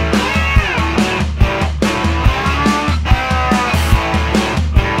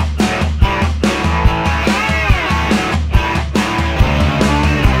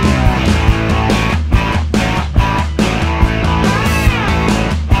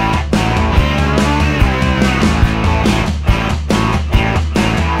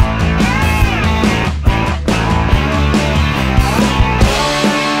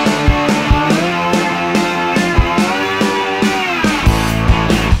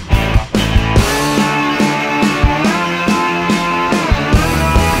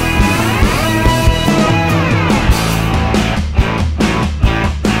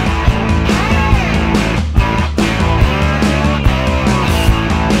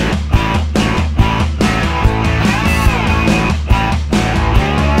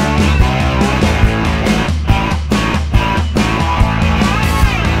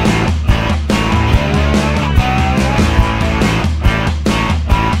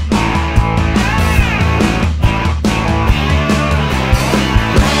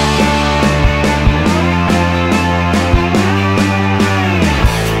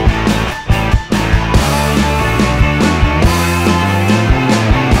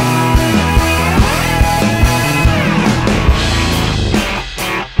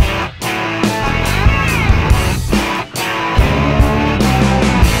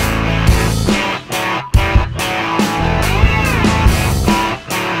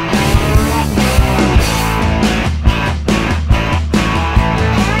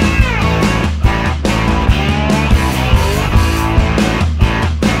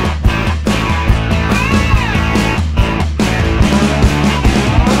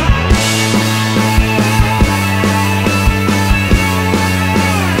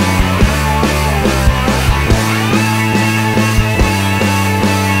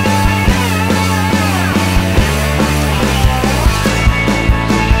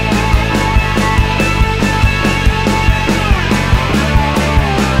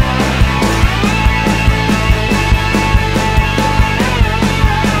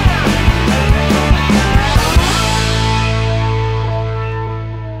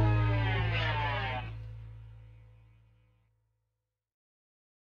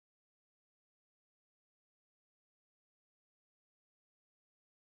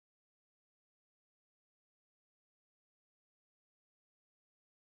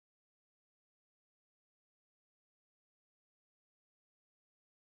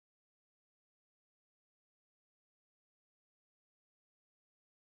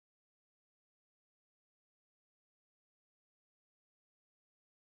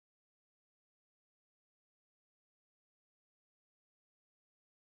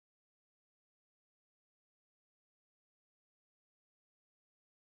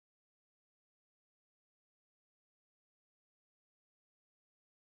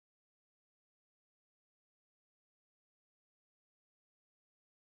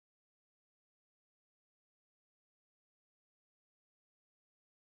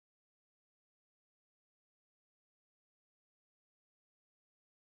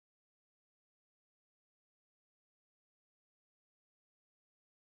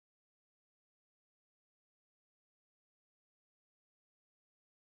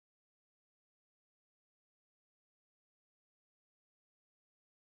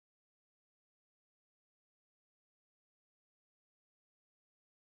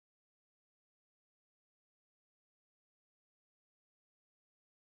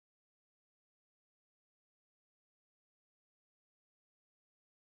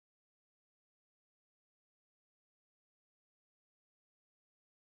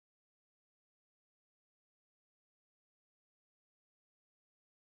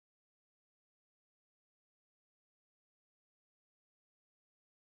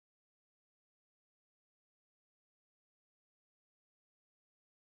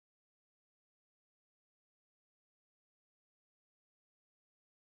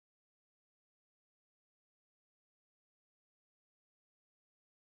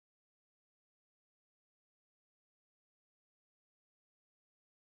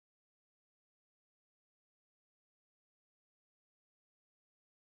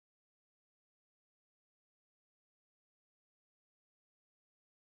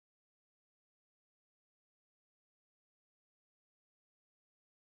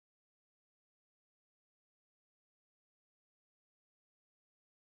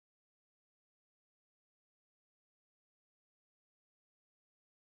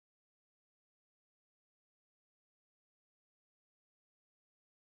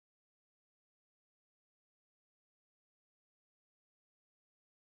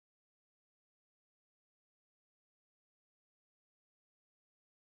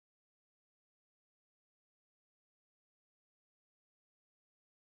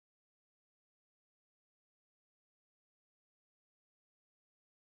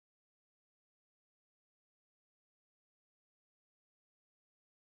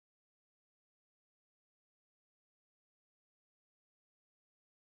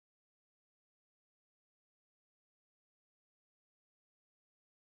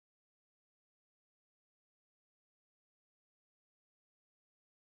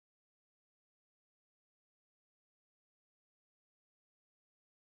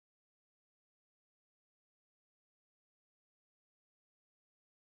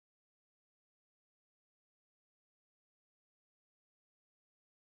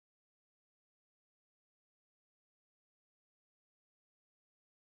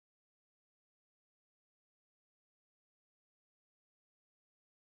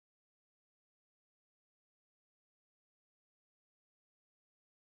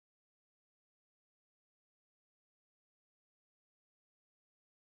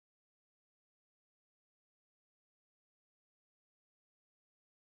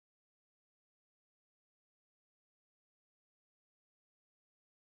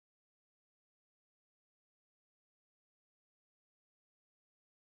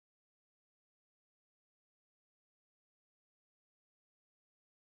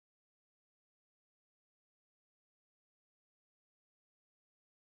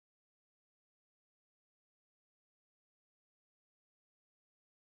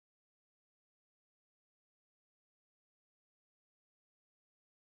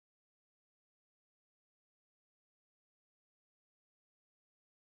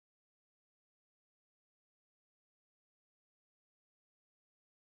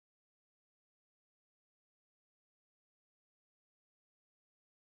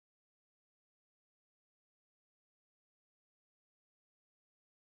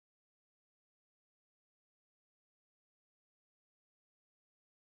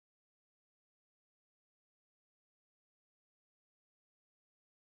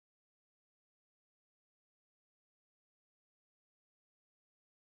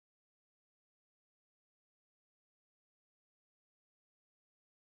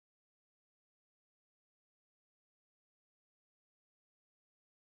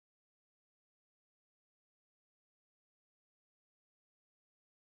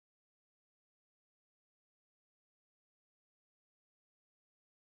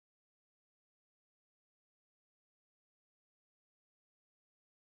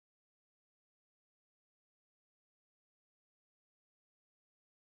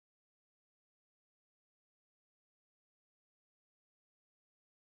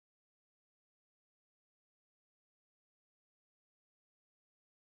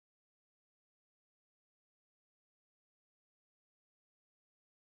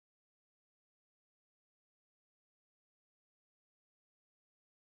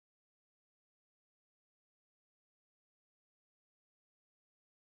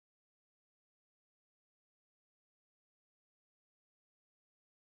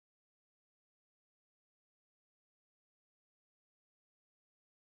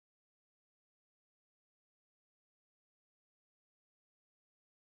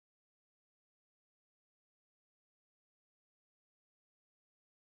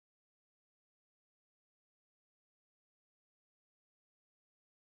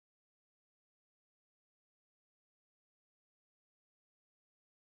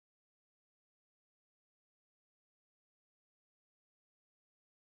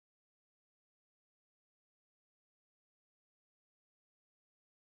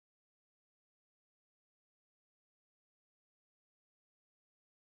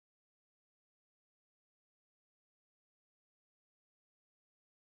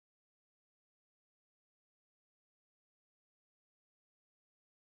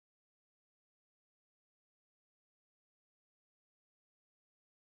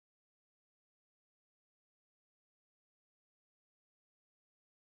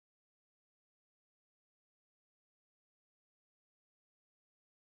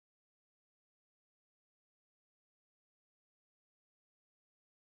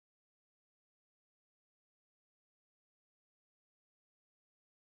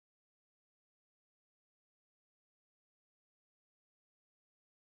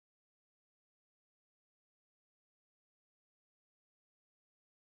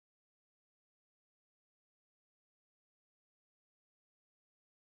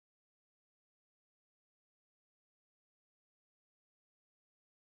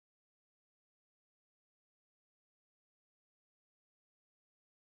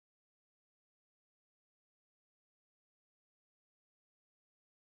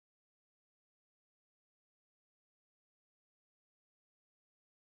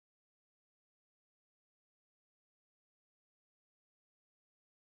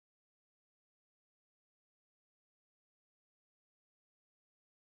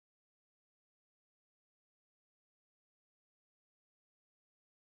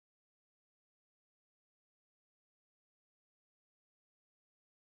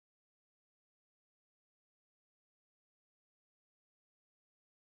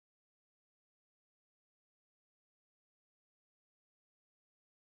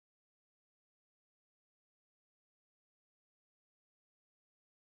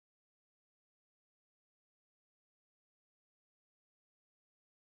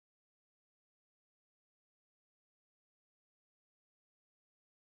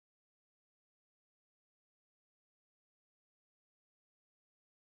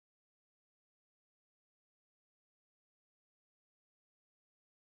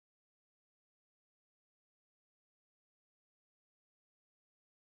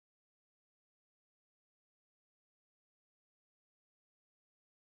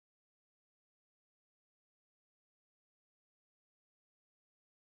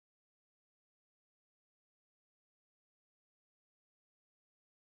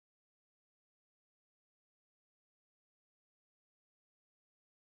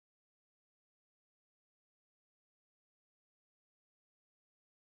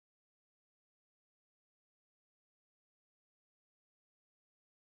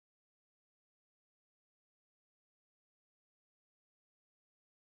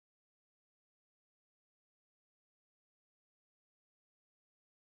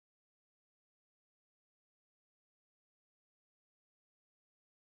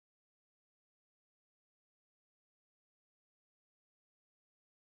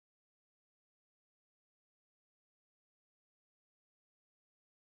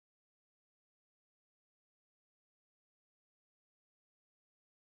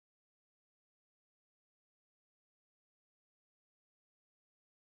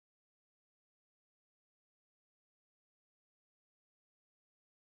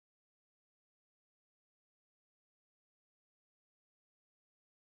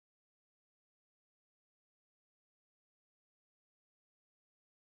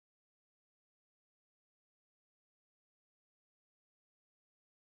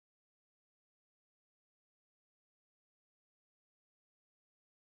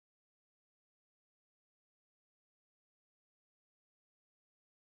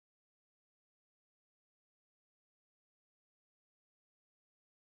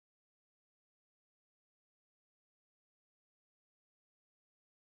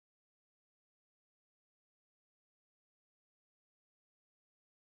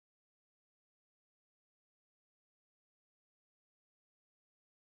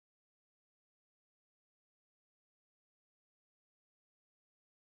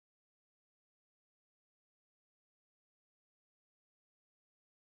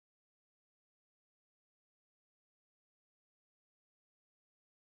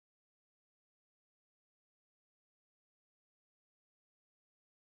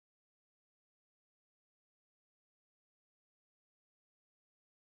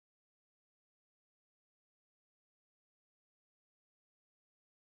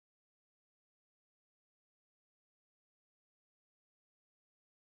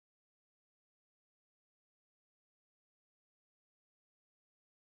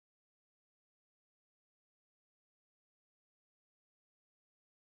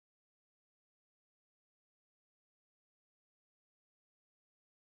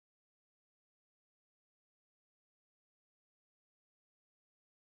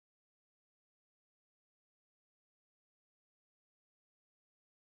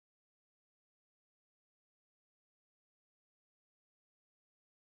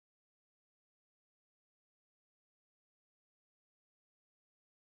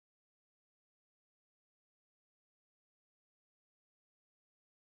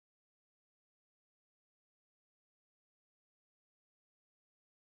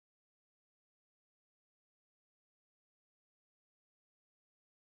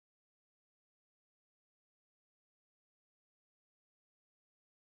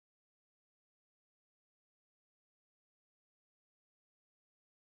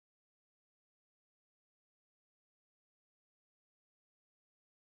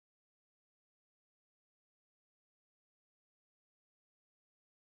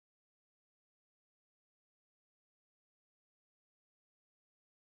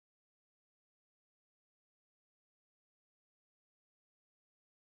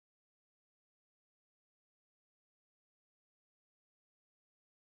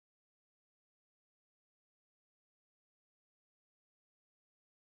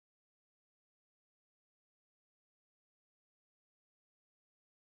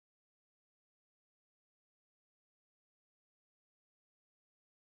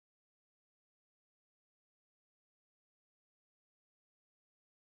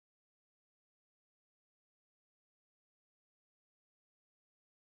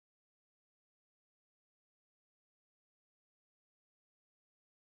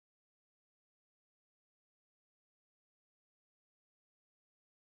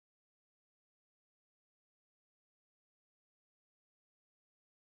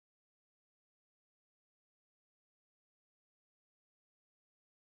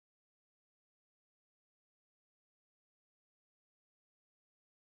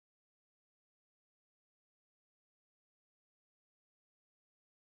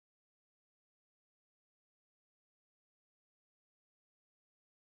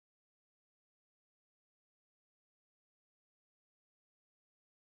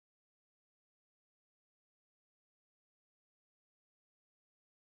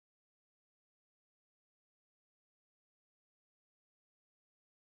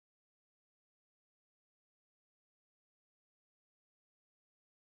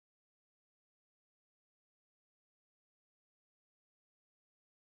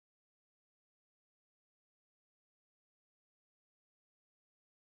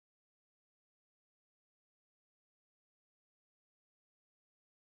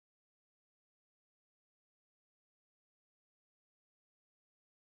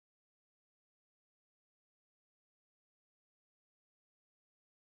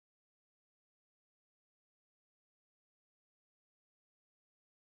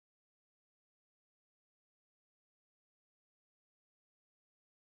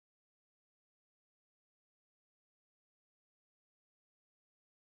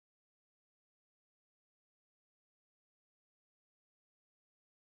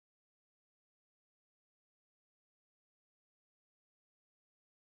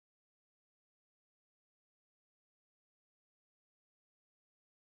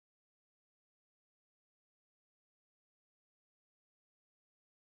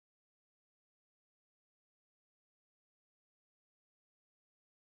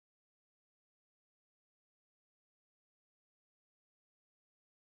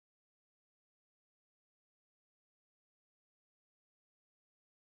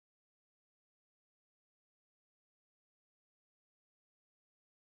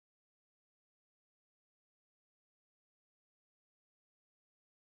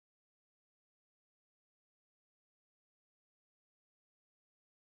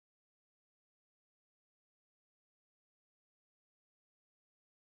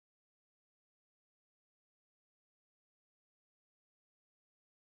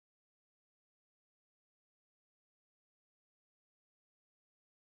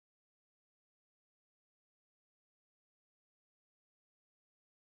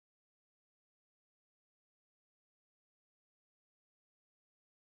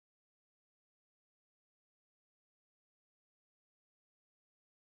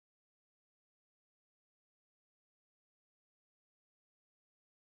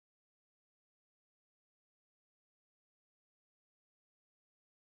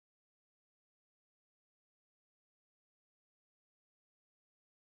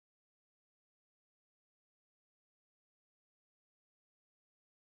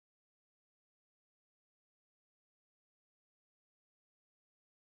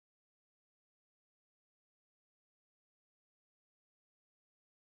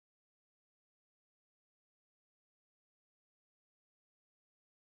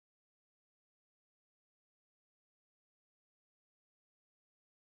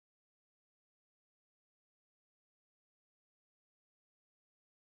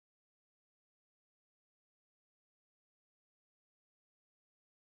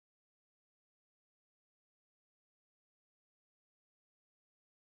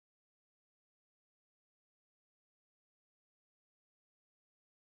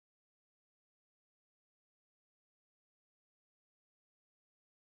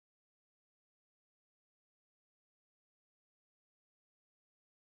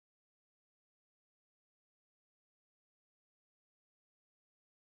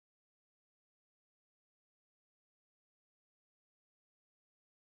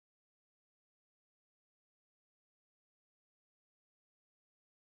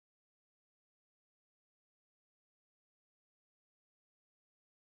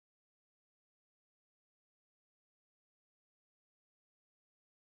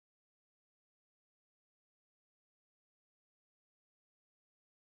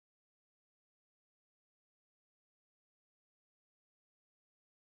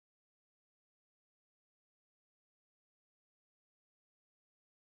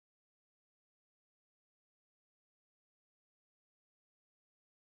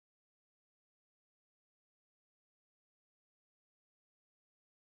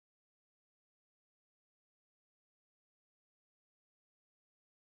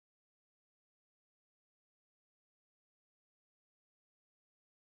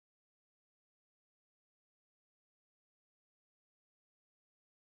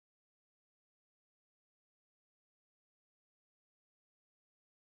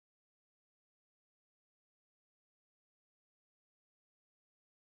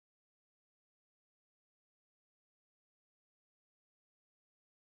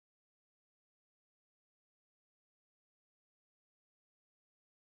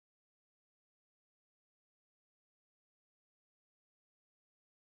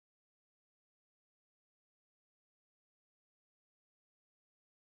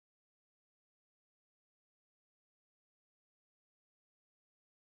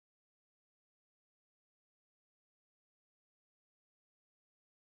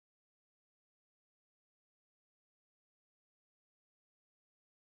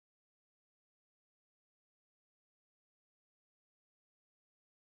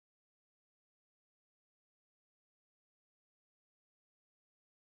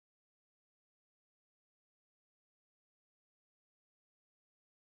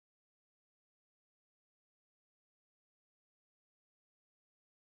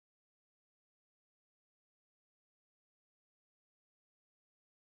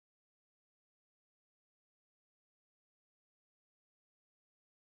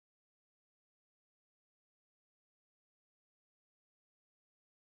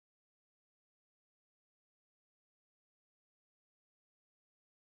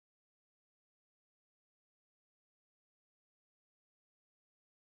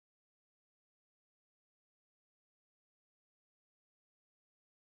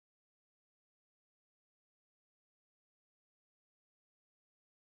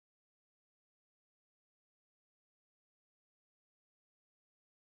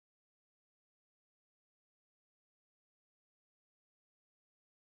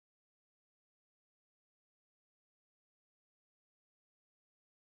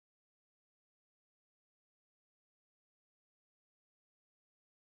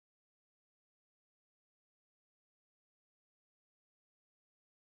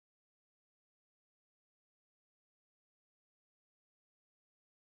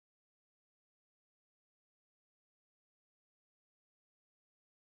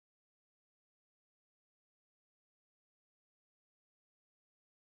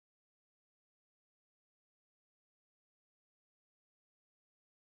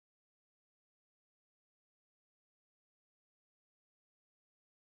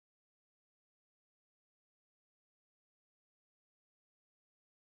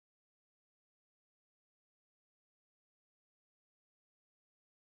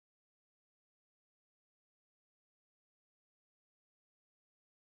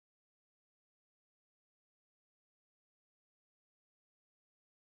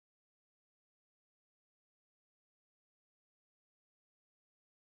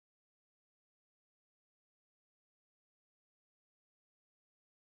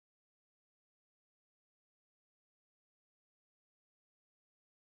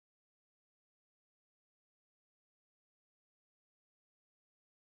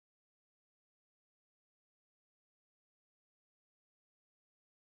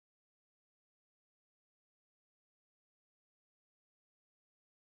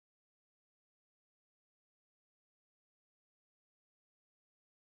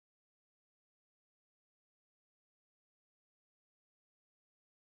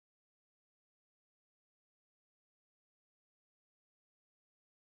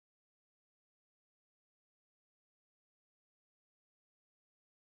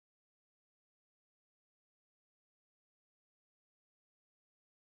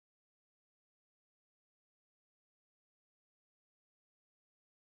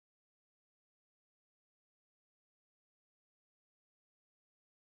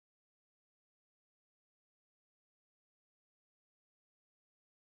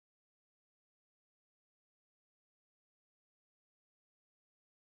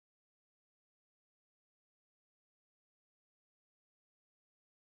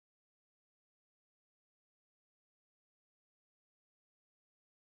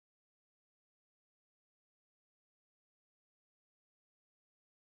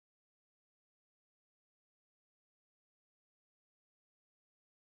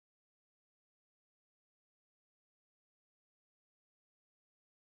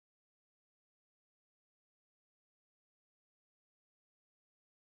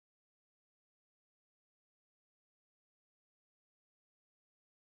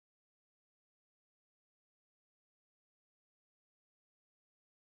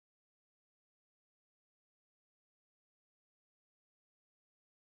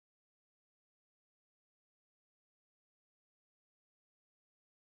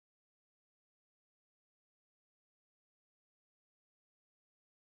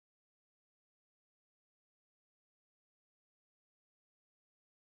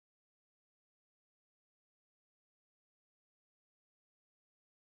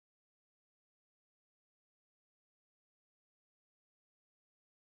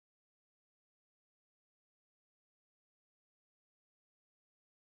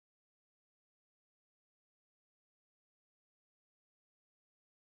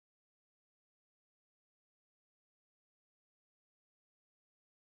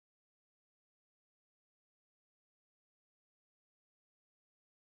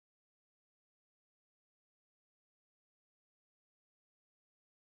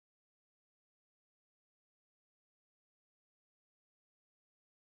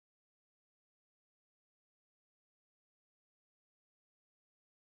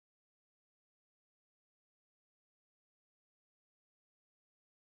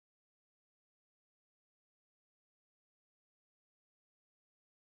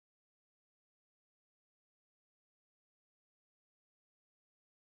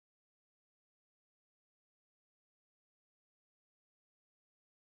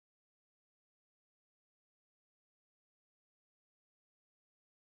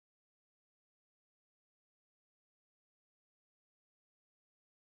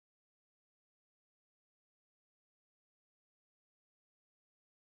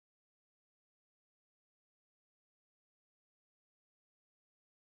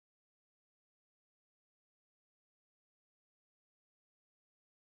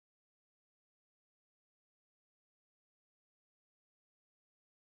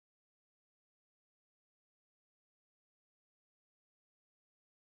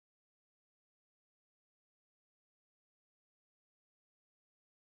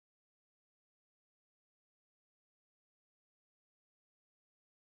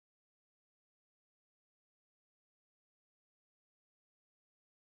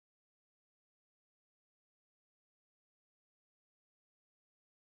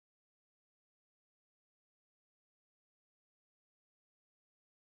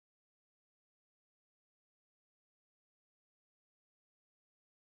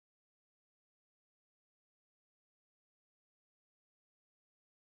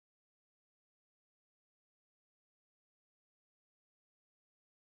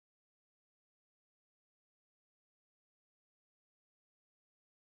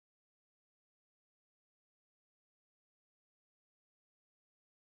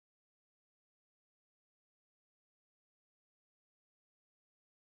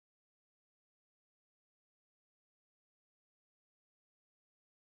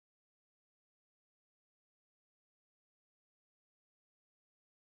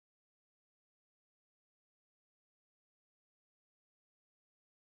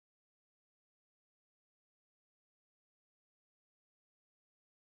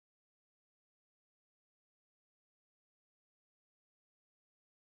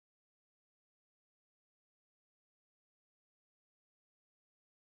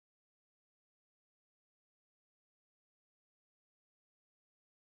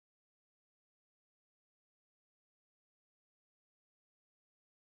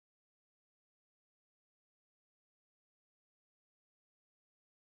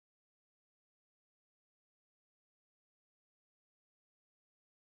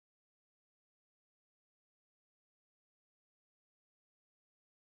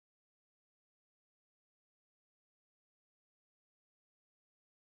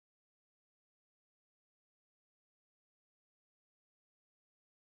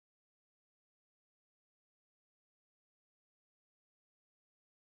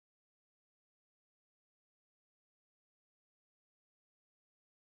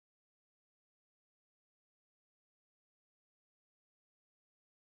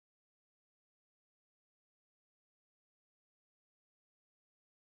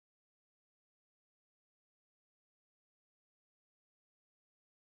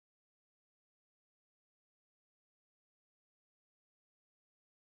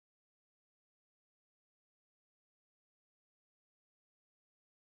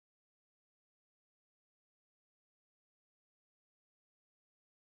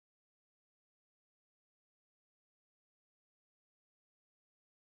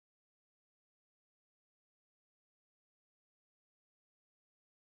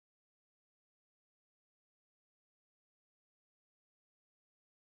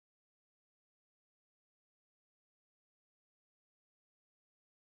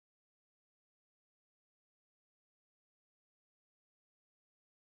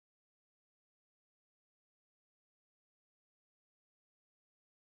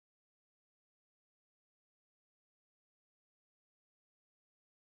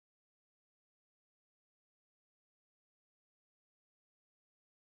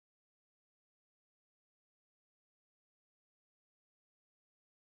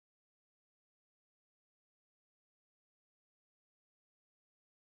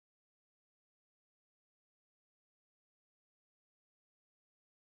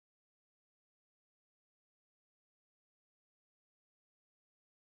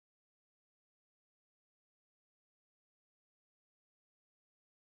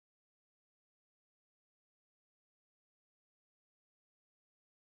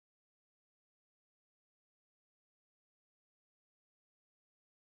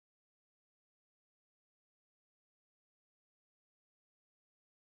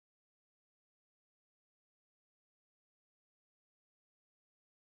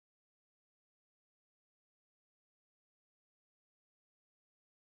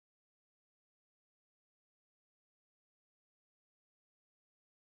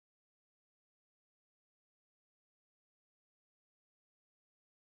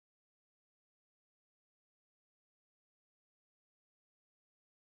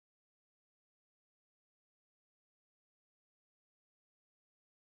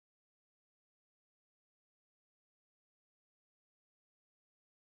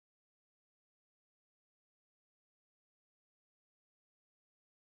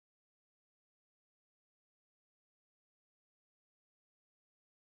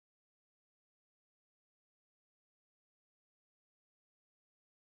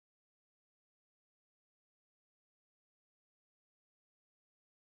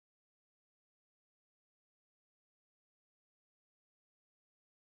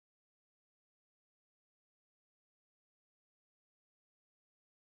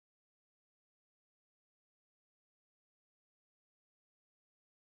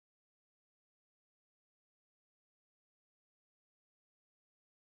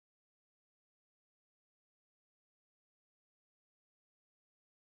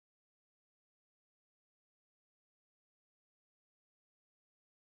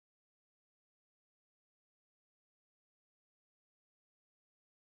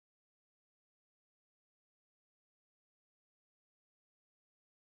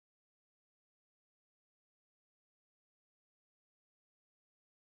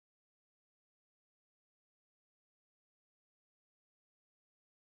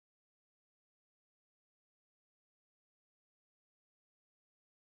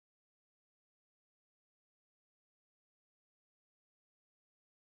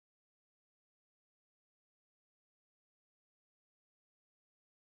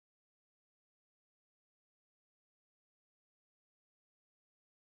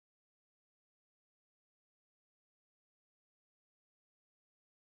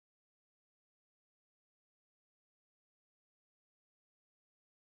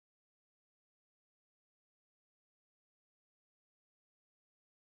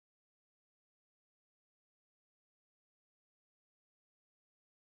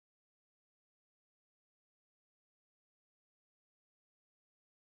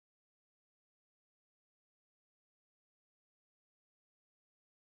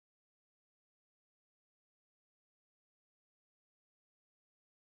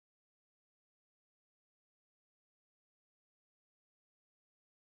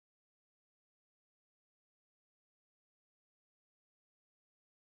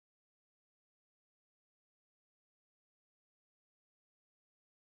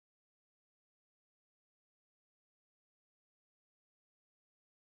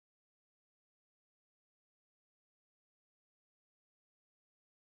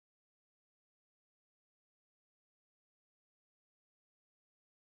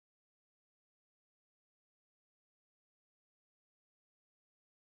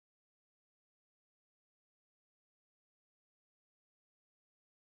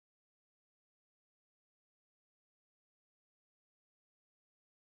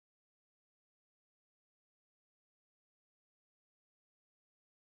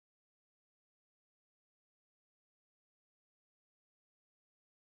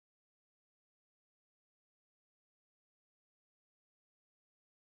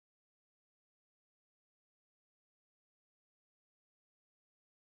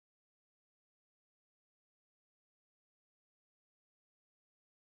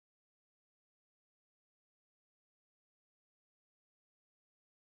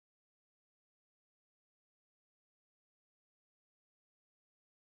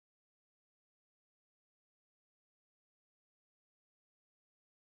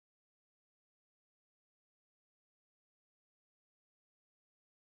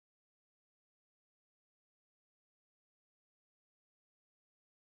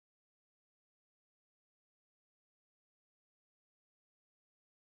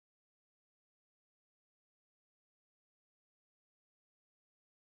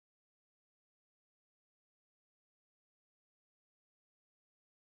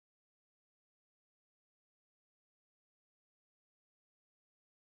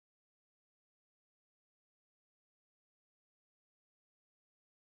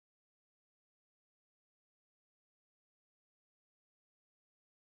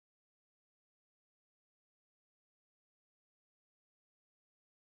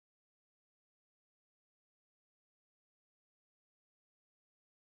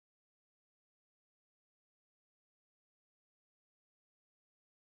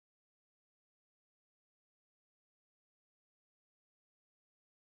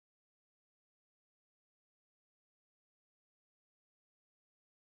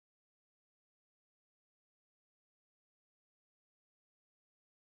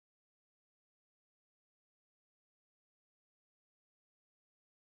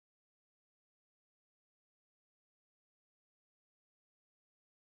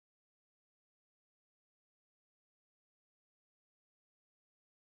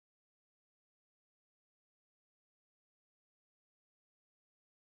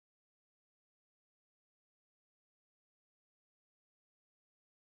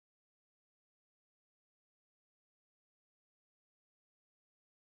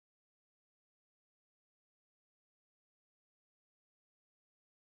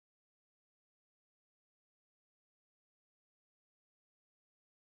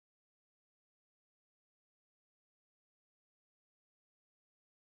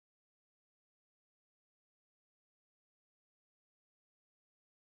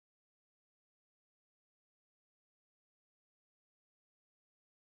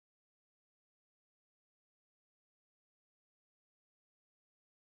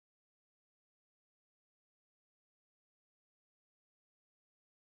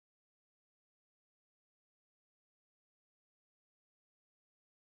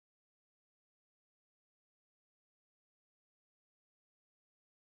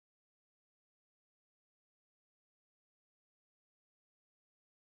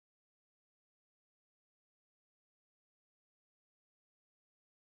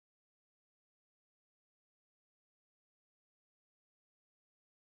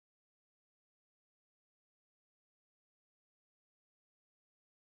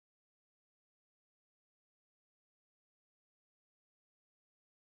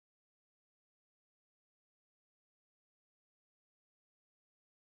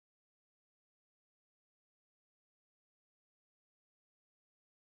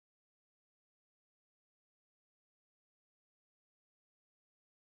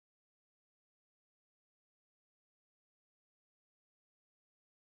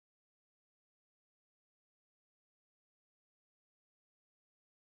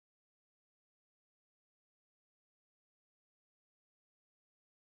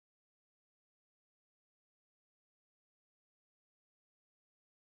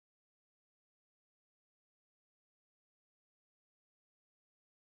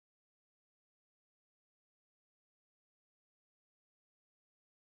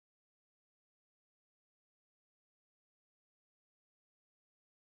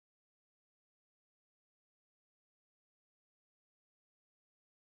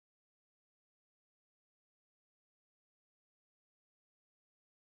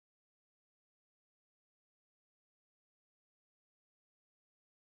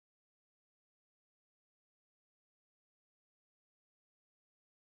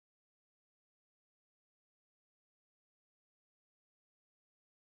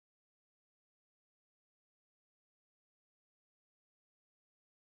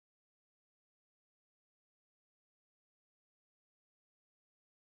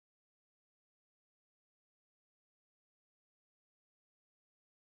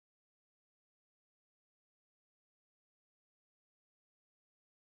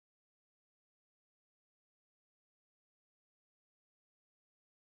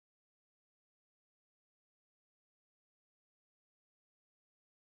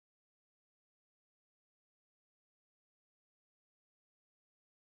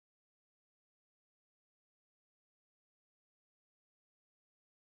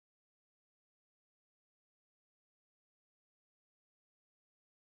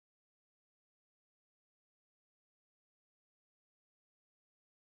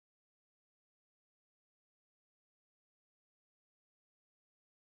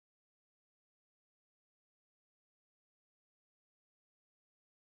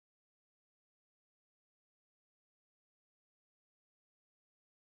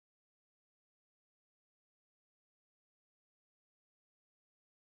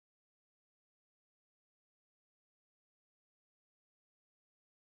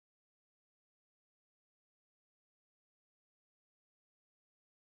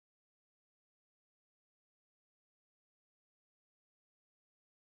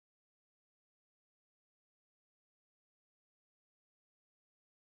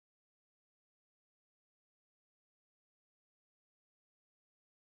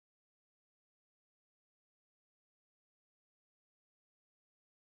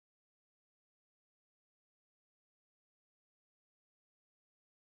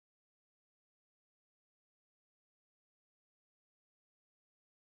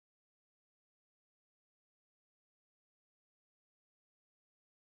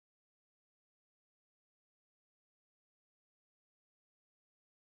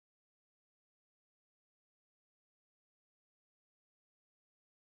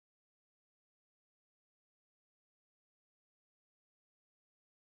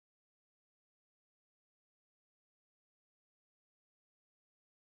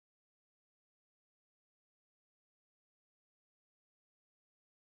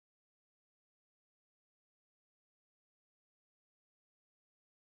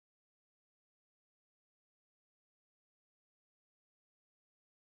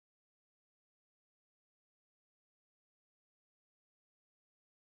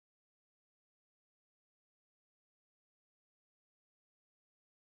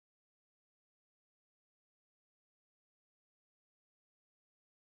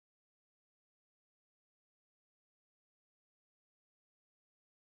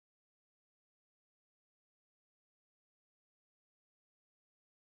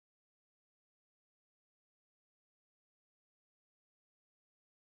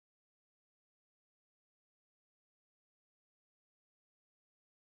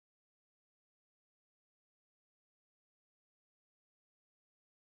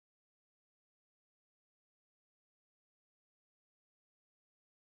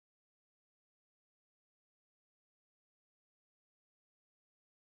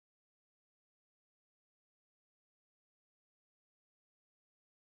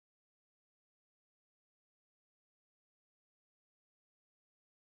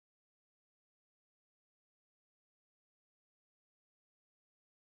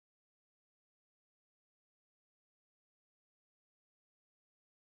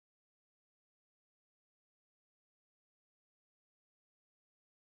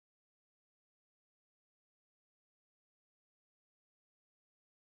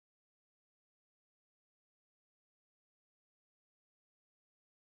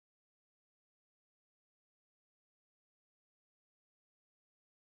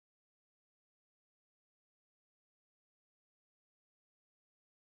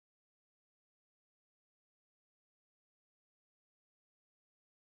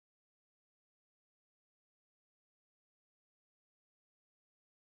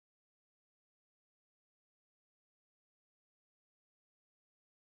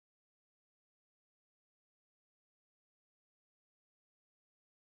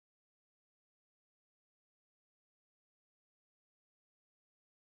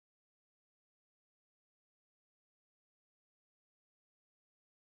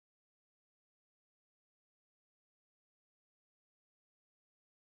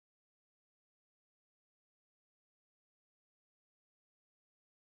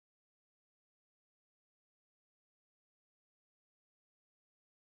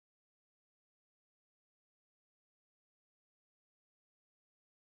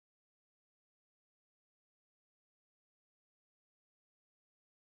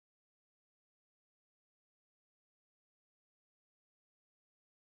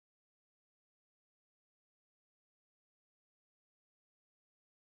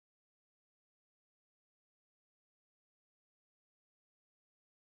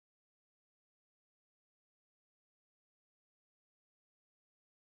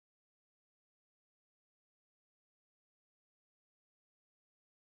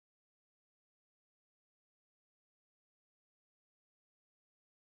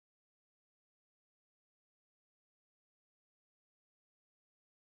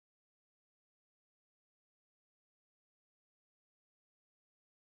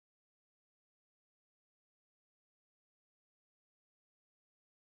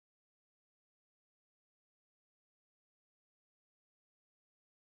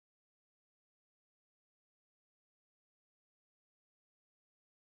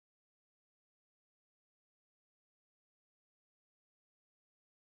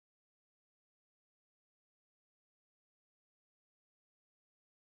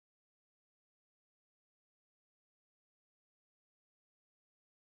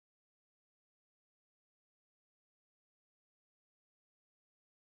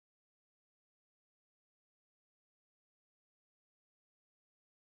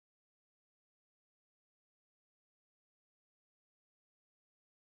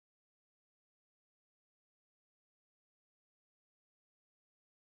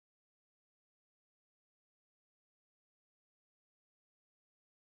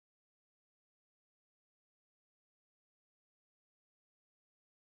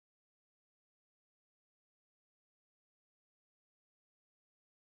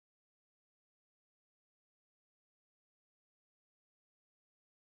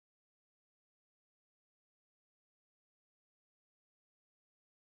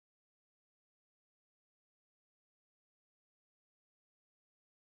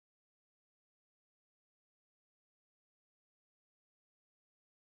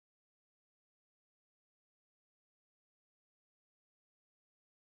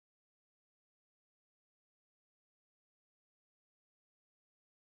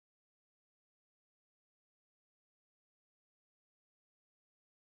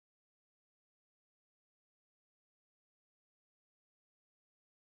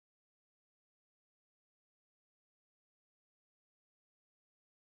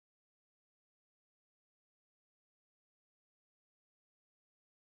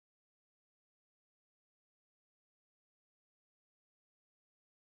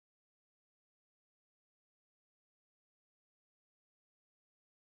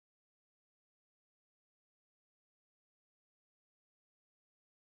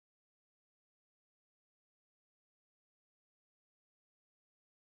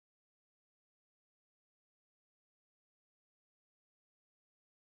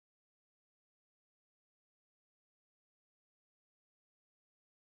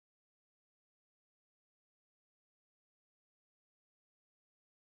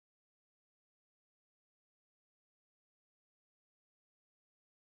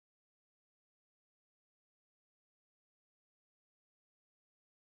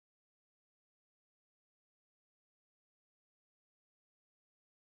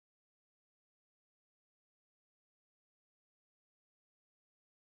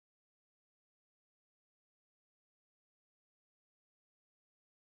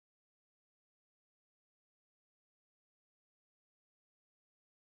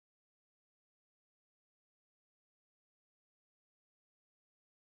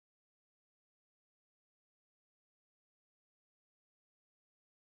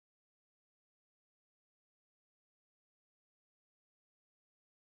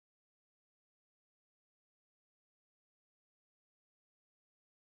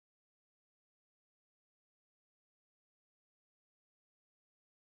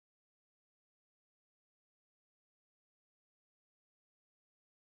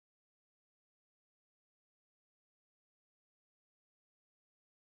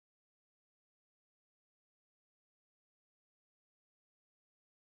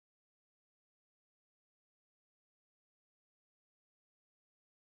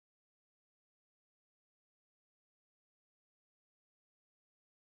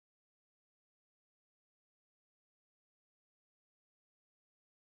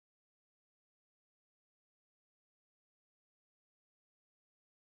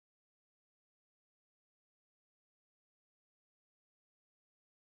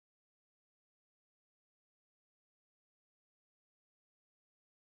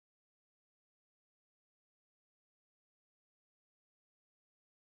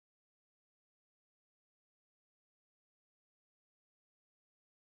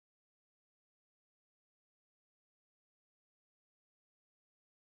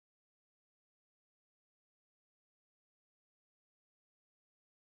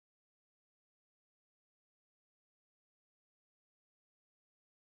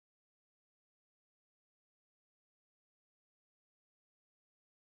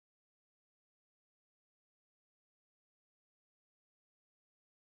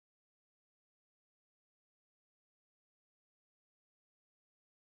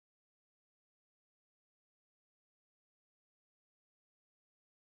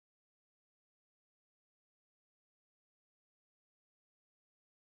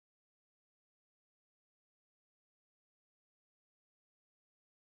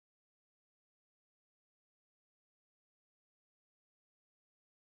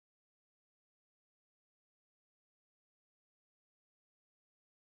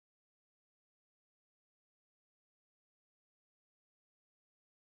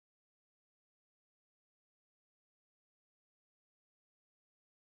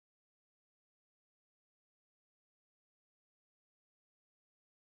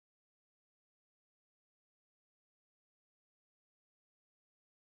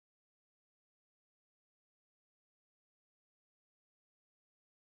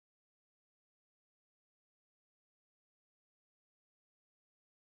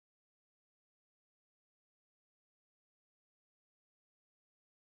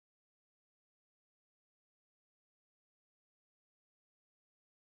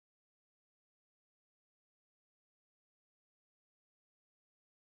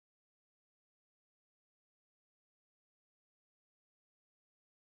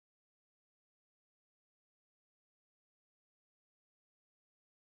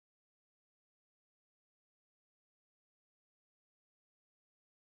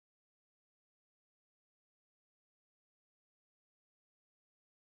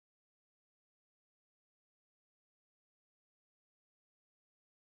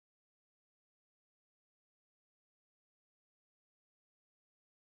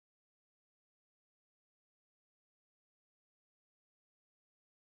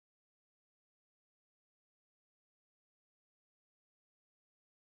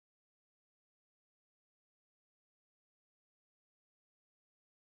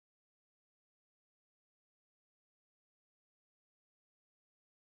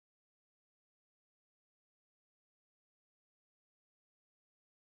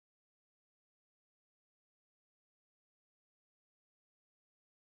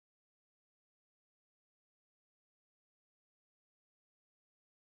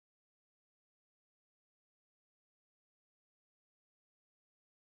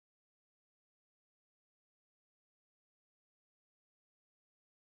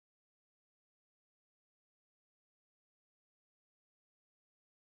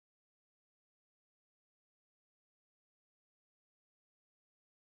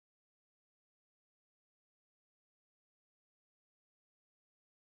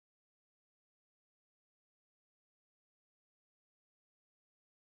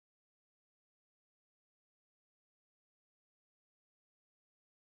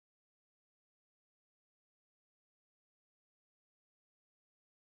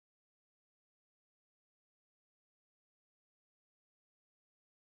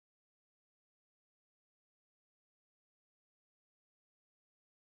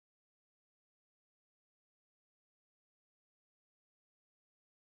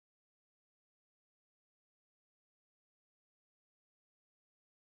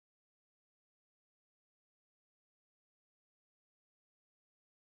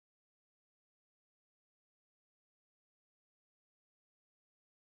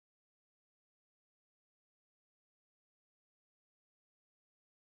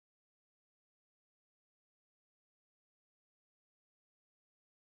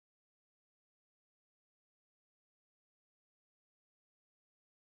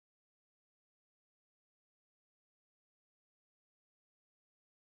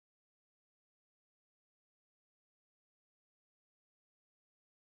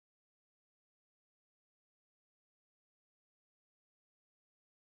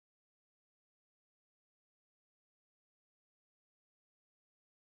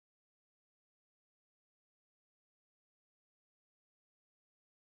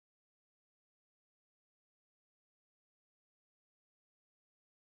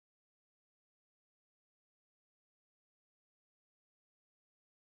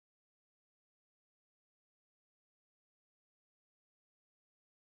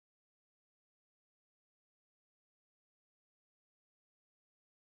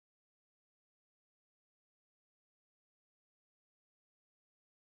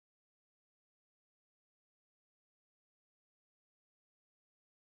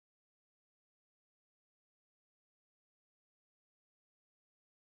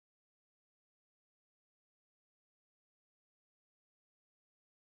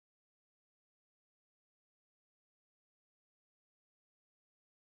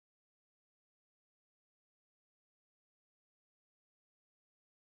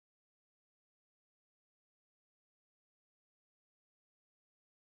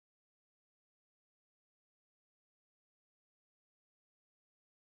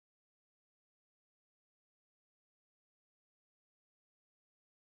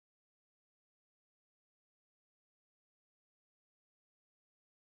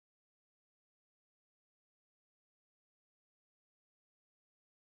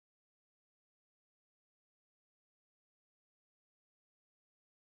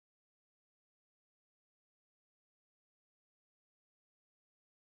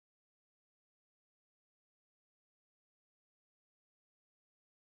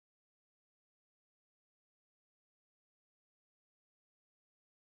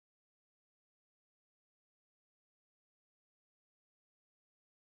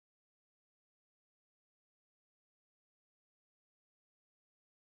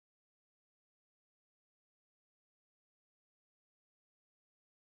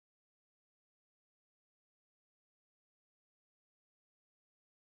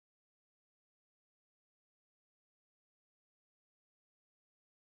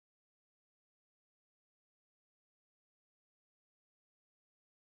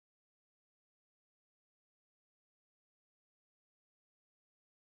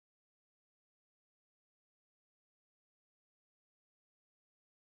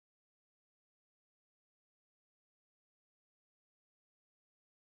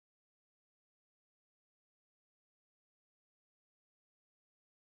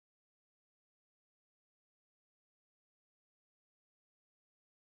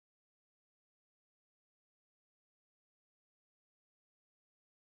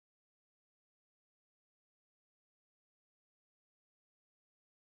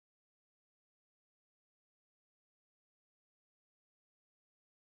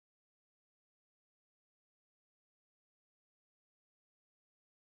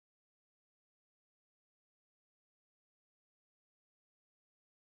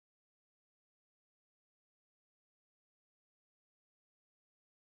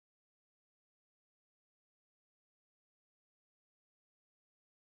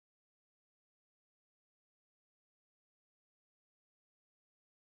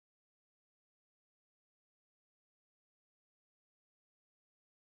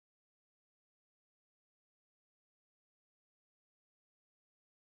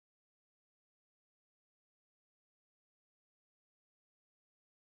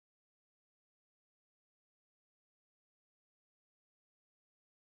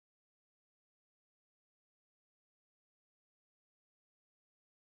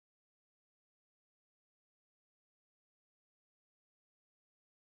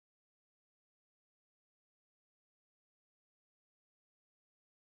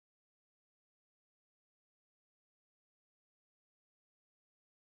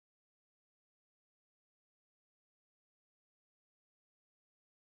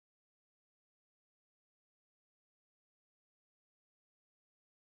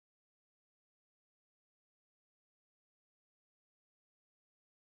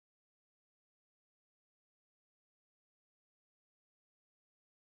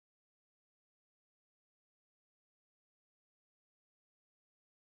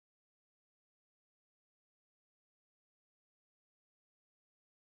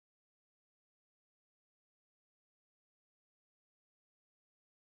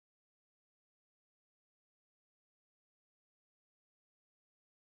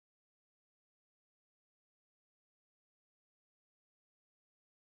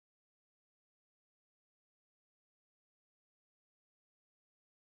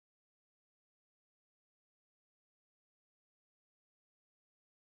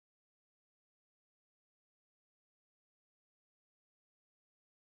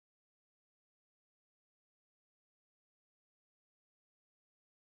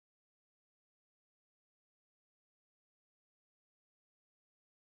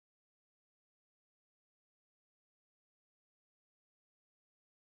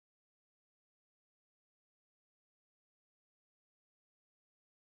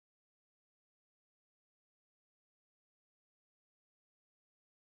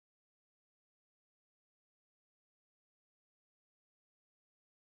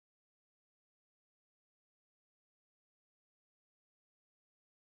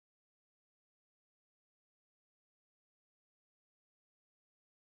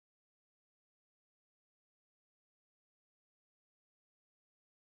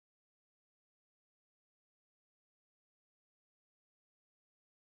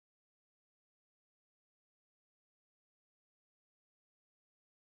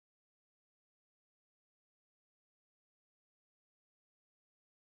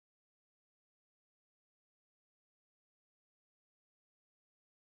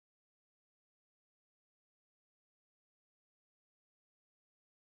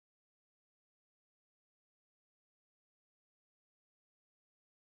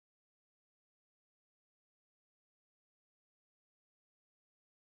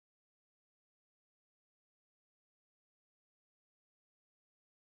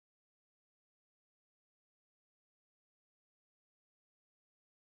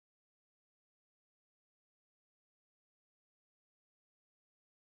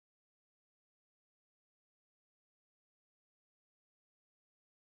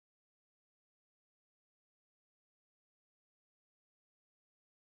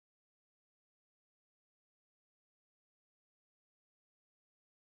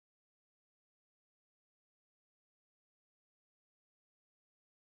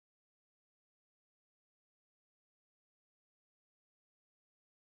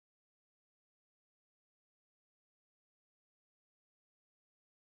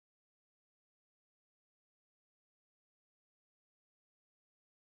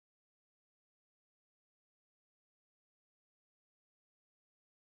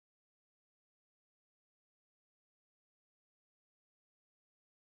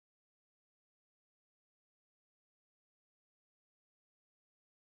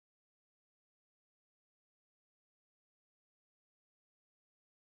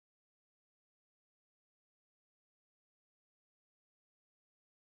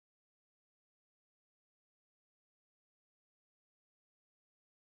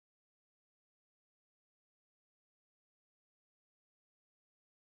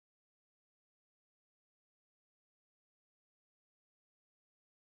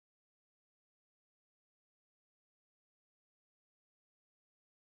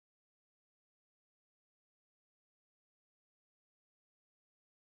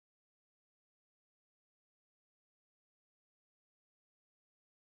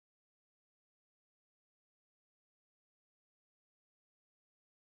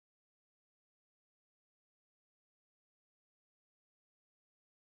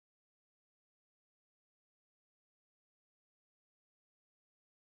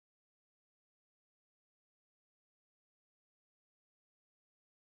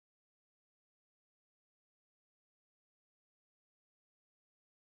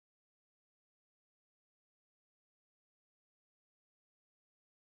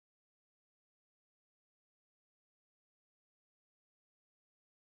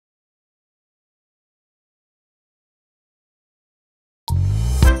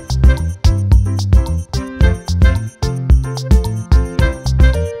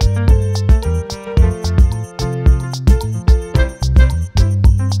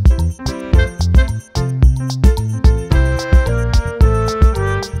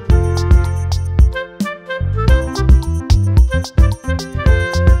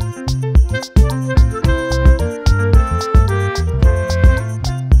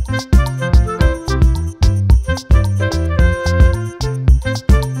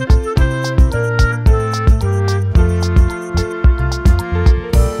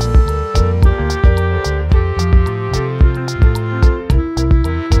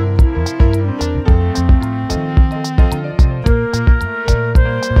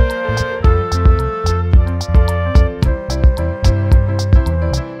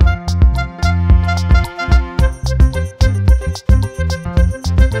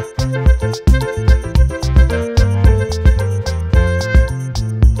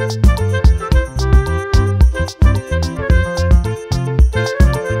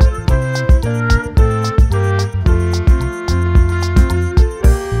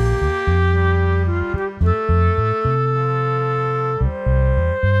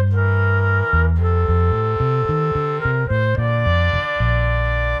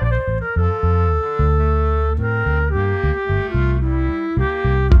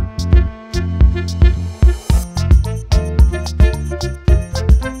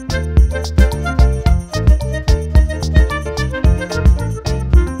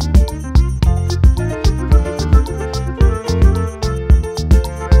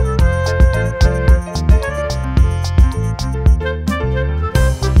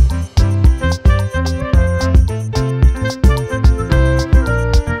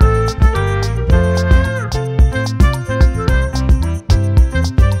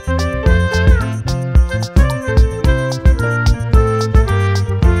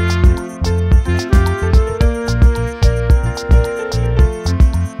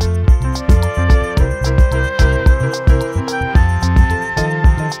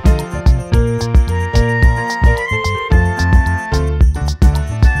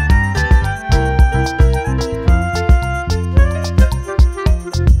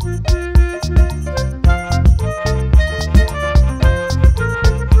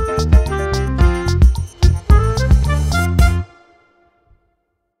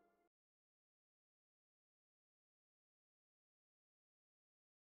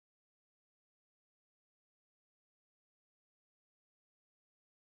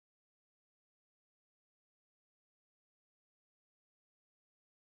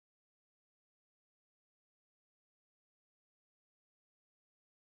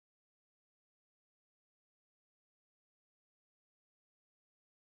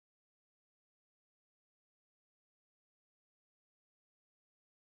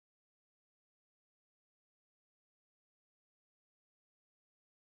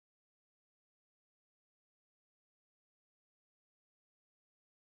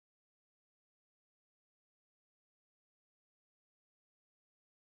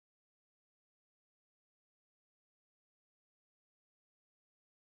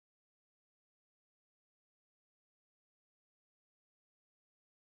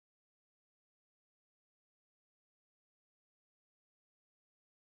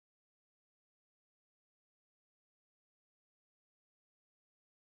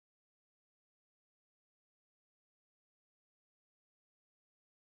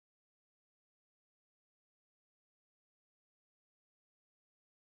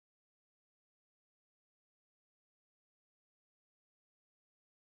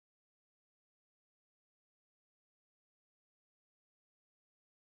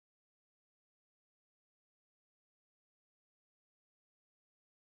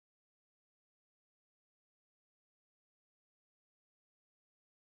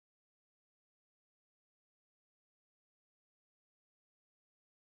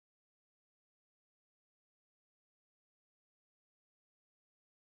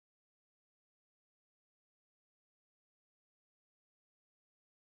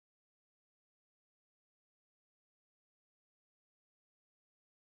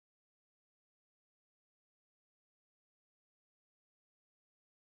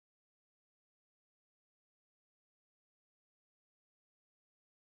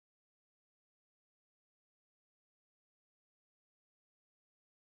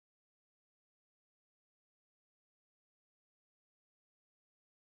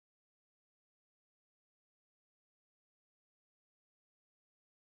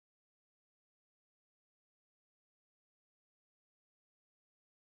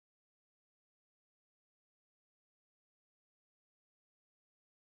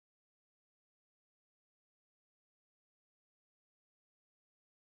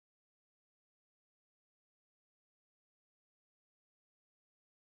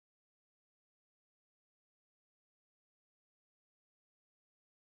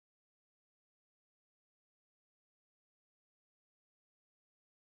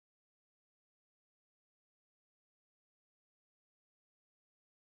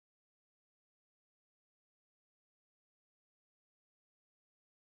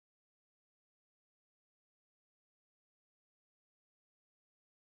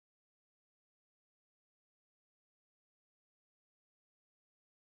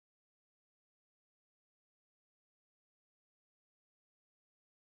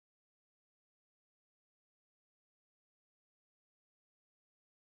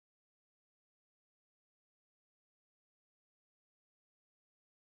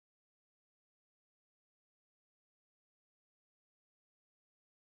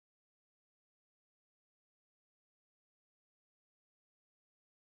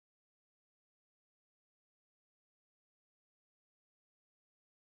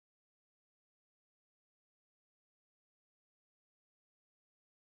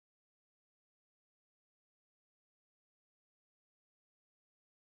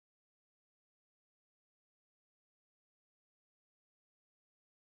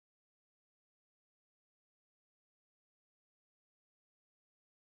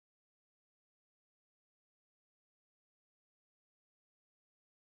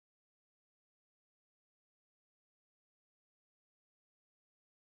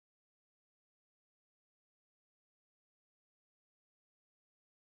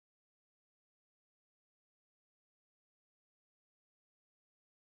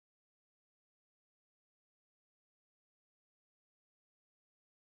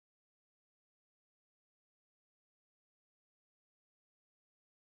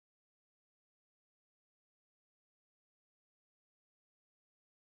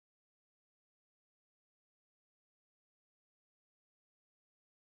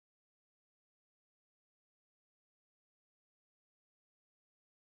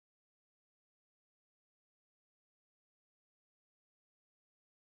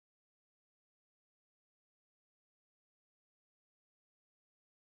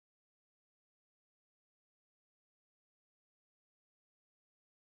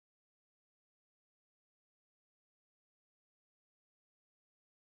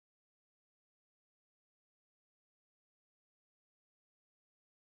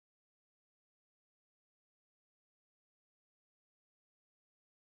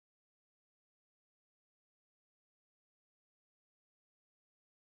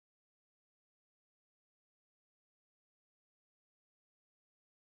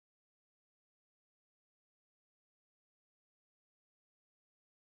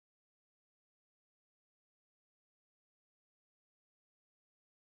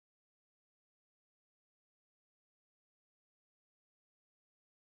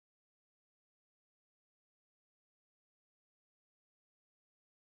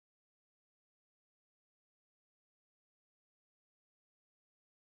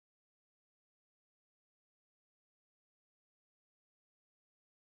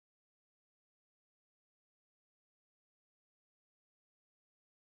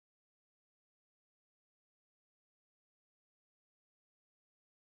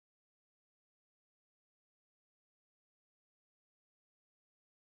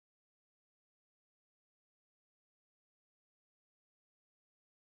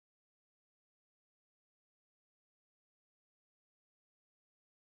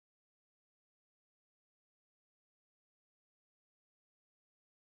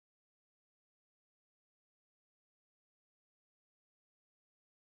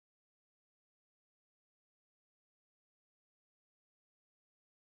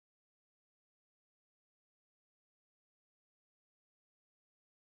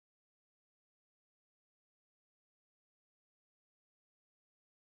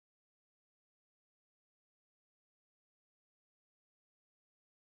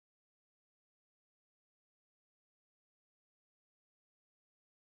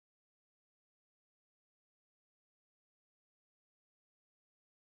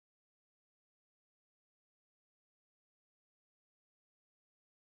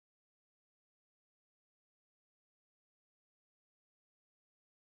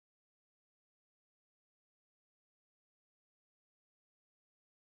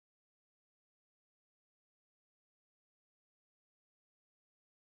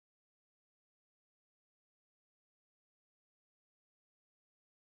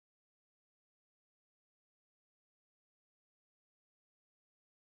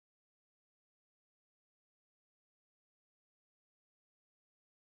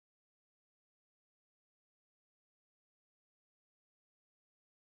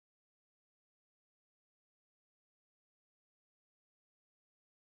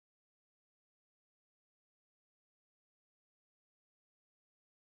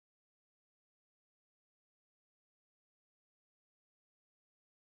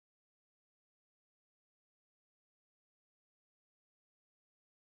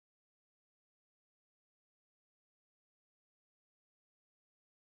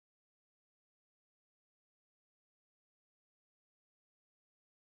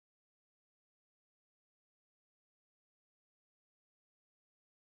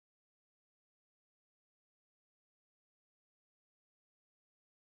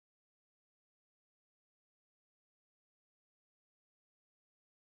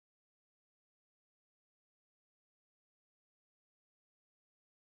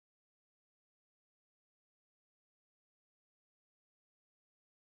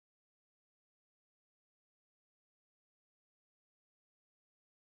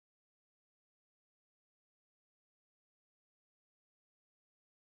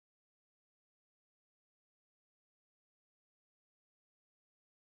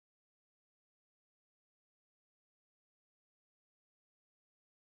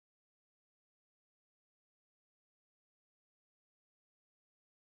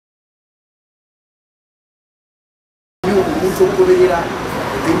 omuntu okugoberera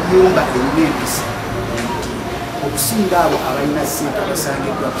ennyumba erina empisa okusinga abo abalina ssente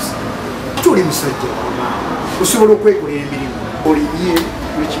abasangiddwa kusinga tuli musajja wamaama osobola okwekola emirimu olimye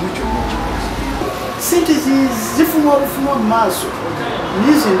ekimu kyonna ssente zifuna obufuma mu maaso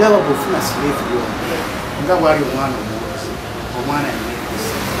nizi ndaba bwofuna sireevu yona nga bwali omwana omuwozi omwana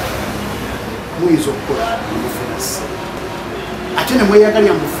yenempisa muyinza okukola omufuna ssente ate ne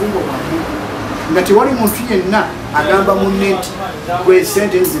mweyagalya mufumbo bwamu nga tewali muntu yenna agamba munne nti gwe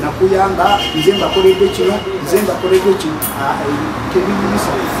sente zinakuyamba nze mbakoledde kino nze mbakoledde kino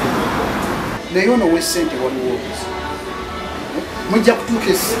tebinyumisa bufumbo naye ono w'essente waliwo obuzibu mujja kutuuka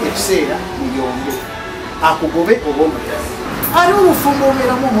ekiseera muyonge akugobe oba omulala ali olufumbo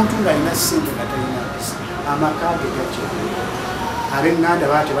obeeramu omuntu ng'alina ssente nga talina mpisa amaka ge gakya ab'eŋŋanda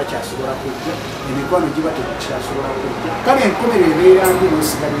baba tebakyasobola kujja emikwano giba tekyasobola kujja kale enkomero ebeera mbi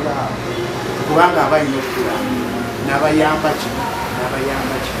n'osigalira awo kubanga aba alina okukulamba n'abayamba kino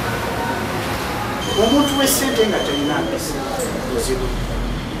n'abayamba kino omuntu w'essente nga talina mpisa buzibu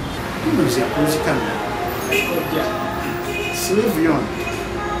nze kunzikano silivu yona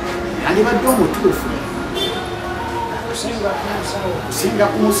yandibadde omutuufu kusinga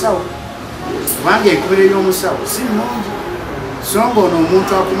ku musawo kubanga enkomero y'omusawo si nnungi songa ono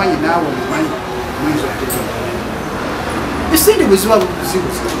omuntu akumanyi naawe omumanyi muyinza okutegeera esente bwe ziba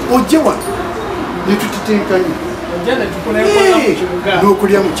zibuzi ojje wano ne tutitenkanya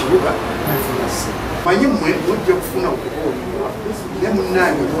n'okulya mu kibuga manyi mmwe mujja kufuna okubuulirwa ne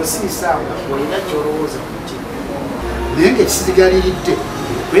munnange osiisaawo olina kyolowooza ku mutima naye ng'ekisigaliriridde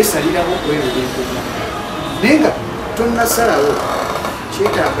kwesalirawo okwerera enkuga naye nga tonnasalawo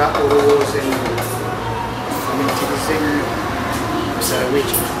kyetaaga olowooze nnyo fumitirize nnyo osalawo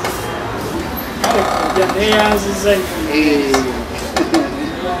ekintu neyanziza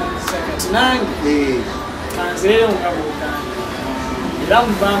kati nange kanzeeyo nga buganda era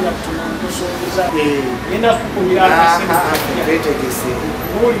mubanga tunakusuubiza genda kukumira betegese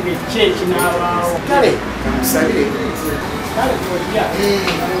buulire ki ekinaabaawo kale kamusabire kale tolya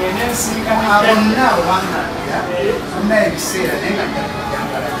abonna abangaya bonna ebiseera naye nga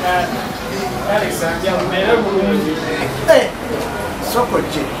njakujambala kale sajjamere bulungi soko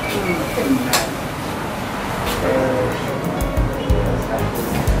gye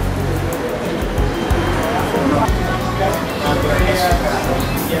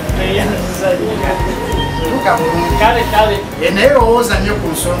tuka bulungi naye lowooza nnyo ku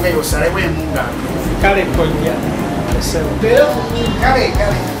nsonga eyo osalewo emunga kale kojja kale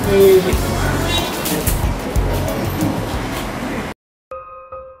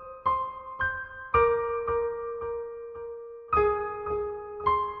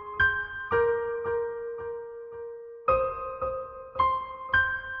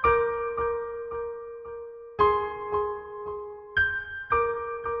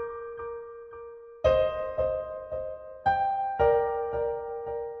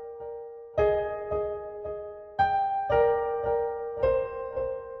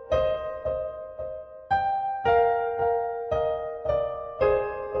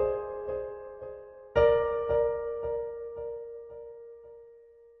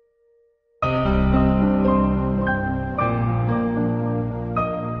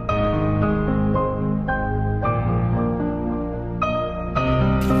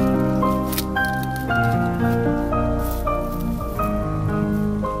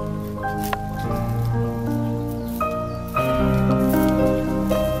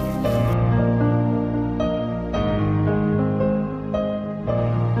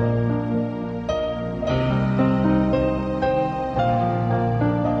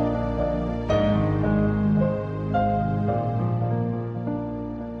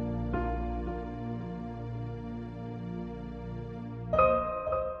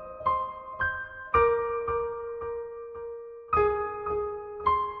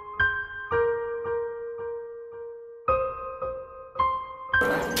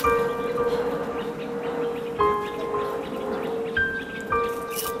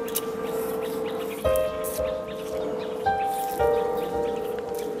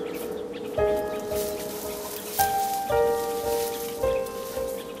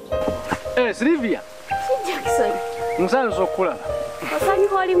Silvia. Jackson. Nsanze okulaba.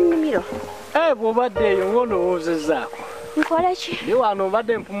 Osanyuka oli mu nnimiro. Bw'obaddeeyo ng'olowoozezaako. Nkola ki? Ndi wano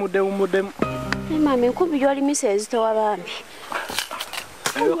obadde mpumuddemu. Mami enkubi gy'olimisa ezitowa bambi.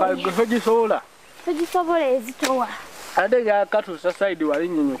 Eyo kale togisobola. Togisobola ezitowa. Ate yakatuusa sayidi wali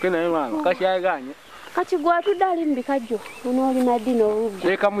nnyonyoke naye mama kakyaganye. Kati gwatudde ali mu bikajjo onoolina ddi n'oluggo.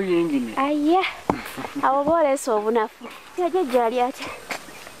 Teekamu yingini. Aya. Abo booleesa obunafu. Yajja gy'ali ate.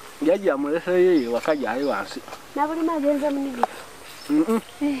 Jajja muleseye wakaja ayi wansi. Nabuli magenze munigi.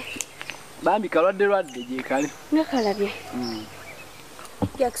 Bambi kalwadde je kali. Nakalabye.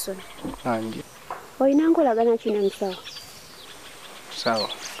 Jackson. Anje. Oyina nkolagana kino musawo. Sawa.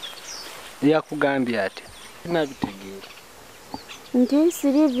 Yakugambye ati. Nabitegeera. Nti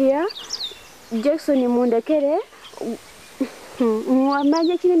Sylvia Jackson mundekere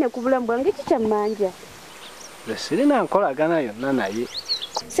mwamanya kinene ku bulamu bwange kikyamanja. Sirina nkolagana yonna naye.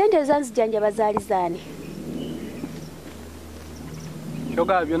 Sente zanzijanja bazaalizaani.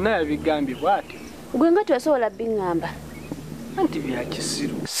 Kyoga byonna yabigambye bw'ati. Gwe nga tewasobola biŋŋamba. Anti bya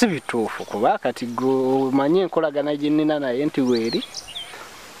kisiru. Si bituufu kuba kati gomanye enkolagana gye nnina naye nti weeri.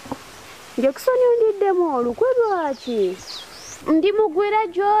 Jackson ondiddemu olukwe lwaki? Ndi mugwira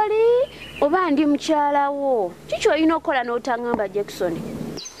gy'oli oba ndi mukyalawo? Kiki olina okukola n'otaŋŋamba Jackson?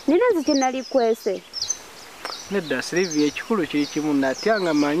 Nina nze kye nali kwese. Nedda Sylvia ekikulu kiri kimu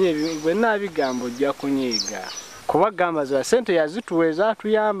natyanga manye bwe nabigamba ojja kunyiiga. Kuba gamba za sente yazituweza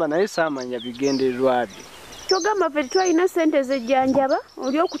atuyamba naye saamanya bigendererwa bye. Kyogamba ffe twalina sente zejjanjaba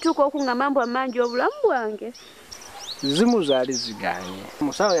oli okutuuka okungamba mbu amangi obulamu bwange. Zimu zaali ziganye.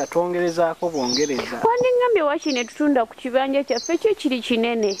 Musawo yatwongerezaako bwongereza. Wandingambye wakine tutunda ku kibanja kyaffe kyo kiri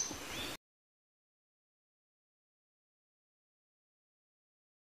kinene.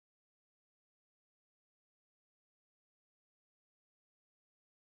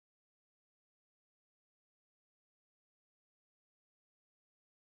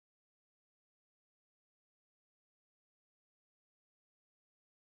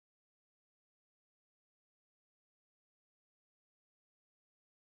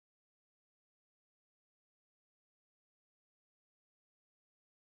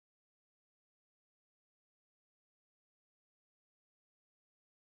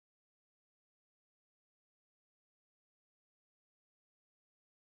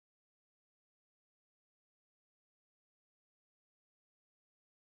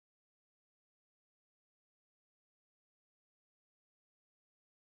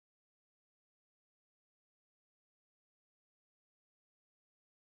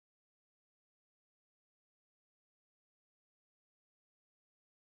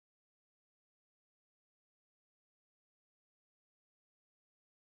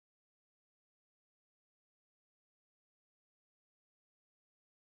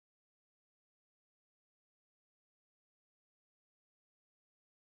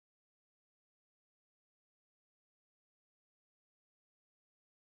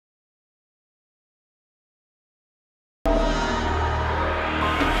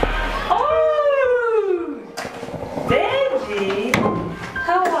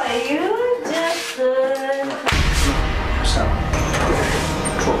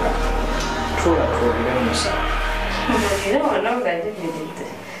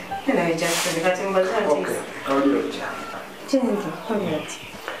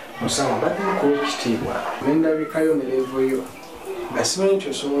 Musawo mbadde mukuwa ekitiibwa nendabikayo ne levoyo nga simanyi nti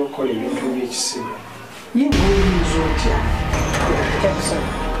osobola okukola ebintu by'ekisibo ye ng'oyinza otya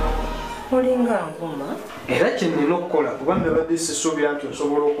olinga nguma era kye nnina okukola kuba nabadde sisuubira nti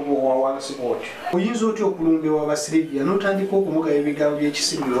osobola okubuwa wansi bwotyo oyinza otya okulumba ewa Sylvia n'otandika okumugaba ebigambo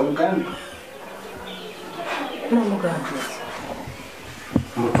by'ekisibo by'omugambye n'omugambye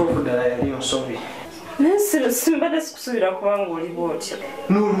mutuufu ddala yali nsobi simbadde sikusubira kubanga oli bwotyo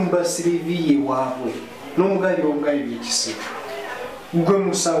n'olumba Sylvia waabwe n'omugalira obugabi by'ekisibo gwe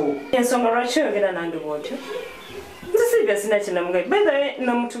musawo ensonga lwaki oyogera nange bwotyo nze Sylvia sina kinamugabi bezawe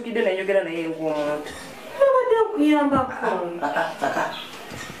namutuukidde nayogera naye ng'omuntu nabadde okuyambako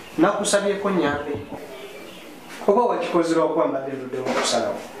nakusabyeko nyambe oba wakikozerwa kuba mbadde nduddemu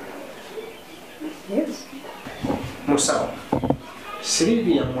okusalawo musawo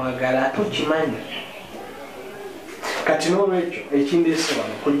Sylvia mwagala ate okimanyi kati n'olwekyo ekindeese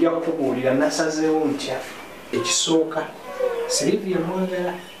wano kujja kukubuulira nasazeewo ntya ekisooka Sylvia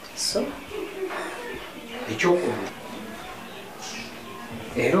mwagala so ekyokubiri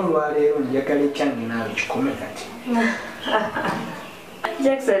era olwaleero njagala ekyange naawe kikome kati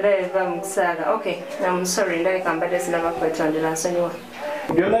Jackson eva mukusaaga okay I'm sorry ndabika mbadde sinaba kwetondera nsonyiwa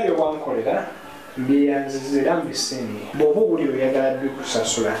byonna bye wankolera mbyeyanziza era mbisiimye bw'oba buli oyagala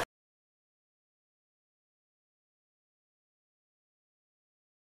bikusasula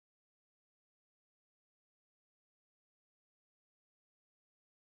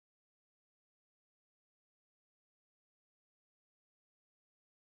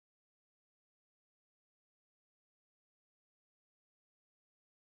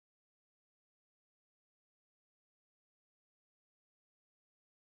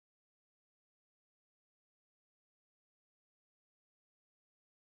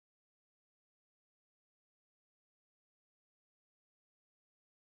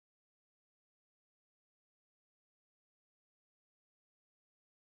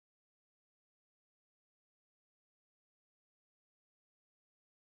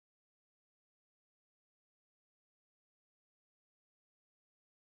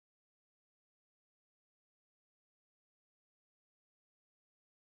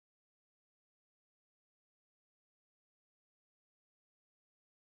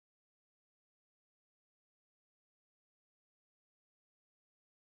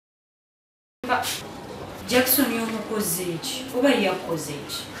Jackson yomukoze ki oba yakoze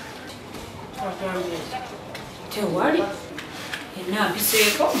ki tewali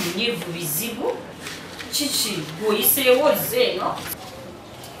enambiseeko munyivu bizibu kiki bwoyiseewo zeeno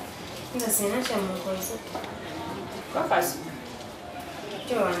nga sina kyamukoze kakasi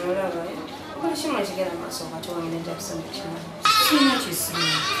kyowanolaba okola kimu ekigera maaso nga tewamina Jackson kino sina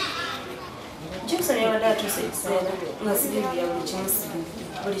kisimu Jackson yabadde atuuse ekiseera nga siribya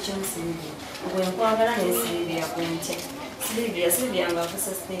buli kimu siribya gwenkwagala nesiribya gwentya siribya nga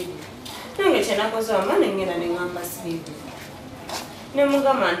afusa siribya nange kyenakoze wama nengenda neŋŋamba siribya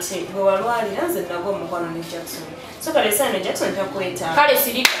nemugamba nti bwe walwalira nze nago omukwano ne Jackson so kale saino Jackson takwetaaga kale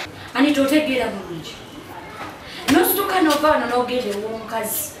sirika ani totegeera bulungi nosituka nova wano n'ogenda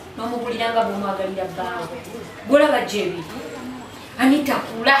ew'omukazi n'omubulira nga bw'omwagalira bbaawe gwolaba gyebiri ani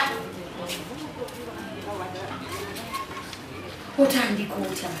takula otandika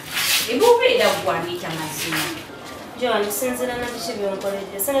otya ebubeera gwaniita mazima John sinzira na biki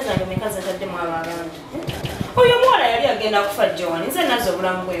byonkoledde sente zange meka zataddemu abantu oyo muwala yali agenda kufa John nze nazo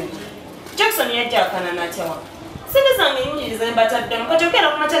obulamu bwe Jackson yajja akana natyawa sente zange nyingi mbataddemu kati ogenda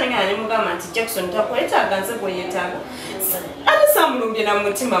kumakya nengenda ne mugamba nti Jackson takwetaaga nze gweyetaaga ate samulumbye na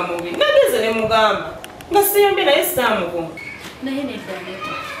mutima mubi nageze ne mugamba nga siyombi naye saamugonga naye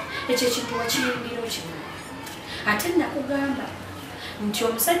neddaneta ekyo ekintu wakiyingiro kino ate nakugamba nti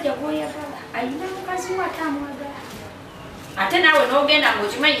omusajja gw'oyagala ayina mukazi we ate amwagala ate naawe n'ogenda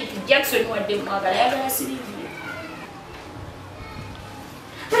ng'okimanyi nti Jackson wadde mwagala ayagala Sylvia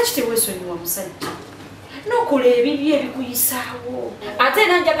lwaki teweesonyiwa musajja n'okola ebibi ebikuyisaawo ate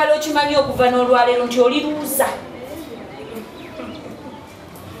era njagala okimanyi okuva n'olwaleero nti oli luuza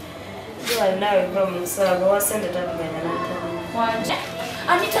nawe va mu nsala wa sente tavuganya n'atamu wanja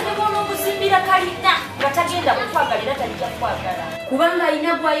anita ne bw'ona omuzimbira kalina nga tagenda kukwagala era tajja kwagala kubanga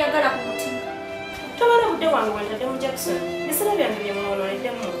alina gw'ayagala ku mutima tobala budde wange bwentadde mu Jackson bisera byange bye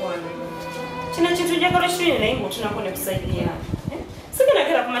mwonoleddemu mukwano kino kintu njagala kirine naye ng'otunako ne kusaidi yawe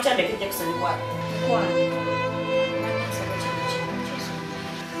sigendagera ku makyandeke Jackson bwakwana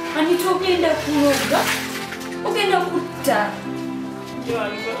anita ogenda kuloga ogenda kutta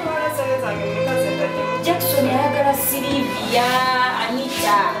Jackson ayagala Sylvia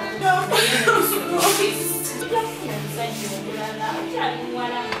Anita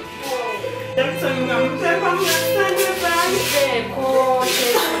Jackson nga muteeka mu kasanje Eko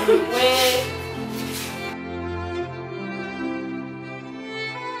we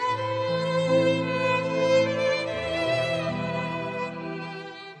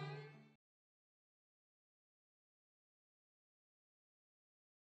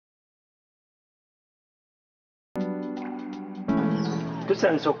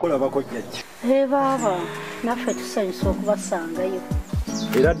tusanyusa okukulabako jjajja baaba naffe tusanyusa okubasangayo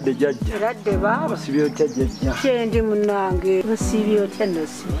eradde jjajja eradde baaba basibye otya jjajja kyendi munange basibye otya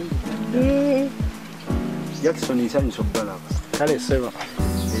nasibi Jackson nsanyusa okubalaba kale seba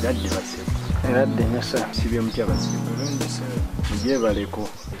eradde basiba eradde nyasa sibye mutya basiba mugyebaleko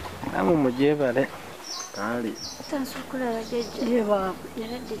namwe mugyebale kale tanso okulaba jjajja ye baaba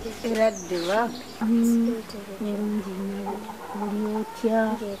eradde baaba mulungi nnyo buli otya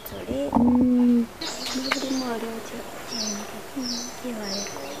ngetole bulimu oli otya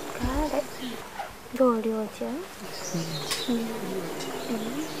yebaleko kale ng'oli otya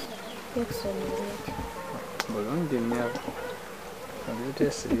Jackson oli otya bulungi nnyo alete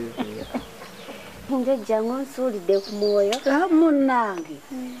Sylvia njajja ngonsuulidde ku mwoyo munnange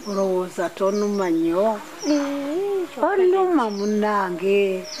olowooza tonuma nnyo onuma munnange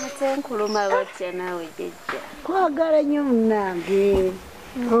ate nkuluma batya naawe jjajja kwagala nnyo munnange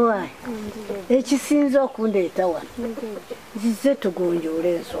owayi ekisinze okundeeta wano nzize tugonjoola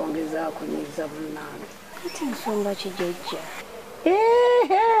ensonga ezakunyiza munnange ate ensonga ki jjajja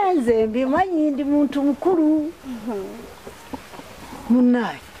nze mbimanyi ndi muntu mukulu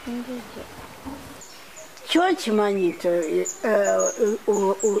munnange kyo kimanyi nti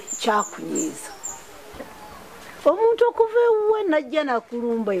kyakunyiiza omuntu okuva ewuwe najja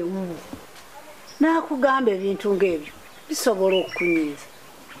nakulumba ewuwe n'akugamba ebintu ng'ebyo bisobola okukunyiiza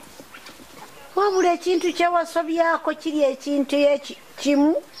wabula ekintu kyewasobyako kiri ekintu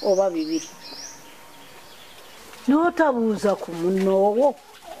kimu oba bibiri n'otabuuza ku munnoowo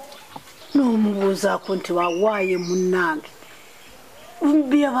n'omubuuzaako nti wawaaye munnange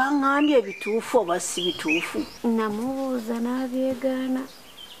bye baŋŋambye ebituufu oba si bituufu namubuuza n'abyegaana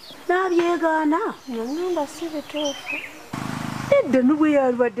naŋŋamba si bituufu edda nubwe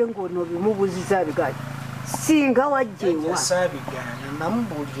yalibadde ng'ono bimubuuziza bigaali singa wajja ewa saabigaana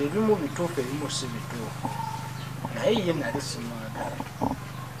namubuulira ebimu bituufu ebimu si bituufu naye ye nali simwagala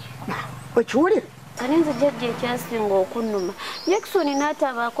okiwulira alinze jjajja ekyasinga okunnuma Jackson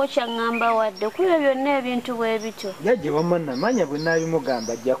n'atabaako kyaŋŋamba wadde kuba byonna ebintu bwe bityo jjajja bamannamanya bwe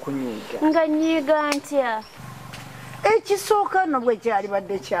naabimugamba ajja kunyiiga nga nnyiiga ntya ekisooka no bwe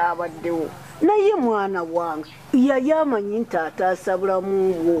kyalibadde kyabaddewo naye mwana wange yali amanyi nti ataasa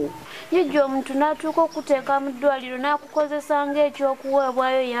bulamu bwo jjajja omuntu n'atuuka okuteeka mu ddwaliro n'akukozesa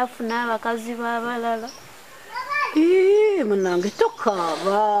ng'ekyokuweebwayo yaafuna abakazi b'abalala munange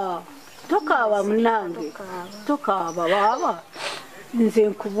tokaaba munange tokaaba baaba nze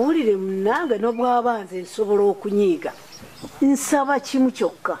nkubuulire munange n'obwaba nze nsobola okunyiiga nsaba kimu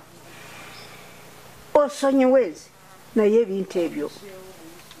kyokka osonyiwezi naye ebintu ebyo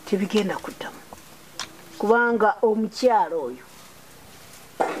tebigenda kuddamu kubanga omukyalo oyo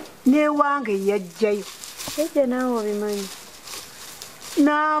newange yajjayo jjajja naawe obimanyi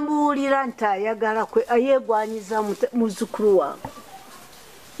n'ambuulira nti ayagala ayegwanyiza muzzukulu wange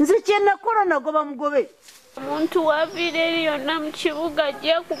nze kyenakola nagoba mugobe omuntu waviira eri yonna mu kibuga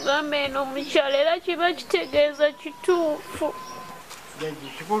ajja kugamba eno omukyalo era kiba kitegeeza kituufu jjajja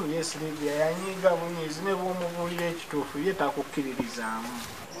ekikulu yesilivia yanyiiga bunyiizi ne bw'omubuulira ekituufu ye takukkiririzaamu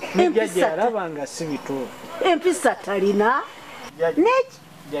ne jjajja alaba nga si bituufu empisa talina neki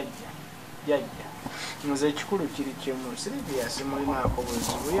jjajja nze ekikulu kiri kimu silivia simulimaako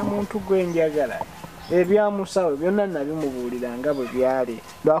buzibu ye muntu gwenjagala ebyamusawo byonna nabimubuulira nga bwe byali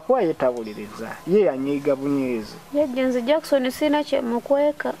lwakuba yetabuliriza ye yanyiiga bunyiizi jjajja nze Jackson sirina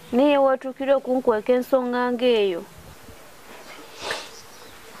kyemukweka naye watuukire okunkweka ensonga ng'eyo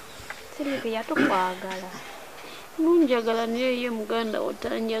silivia tukwagala nunjagala naye ye muganda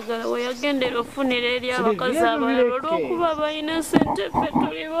wotanjagala weyagendera ofunira eri abakazi abalala olw'okuba balina ssente ffe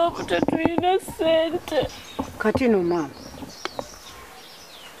tuli boobu tetulina ssente kati no maama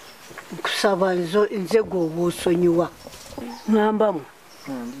nkusaba nze gweoba osonyiwa ŋŋambamu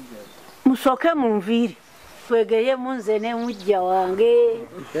musooke munviire twegeyemu nze ne mujja wange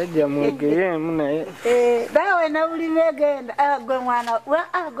jjajja mwegeyemu naye naawe nawuli begenda gwe mwana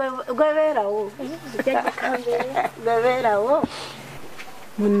gwebeerawo gwebeerawo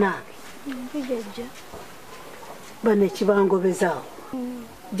munnange jjajja bano ekibangobezaawo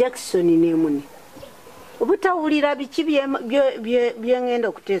Jackson ne mune obutawulira biki byeŋŋenda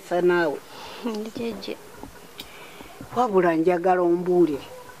okuteesa naawe jjajja wabula njagala ombuulire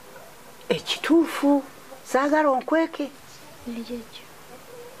ekituufu saagala onkweke jjajja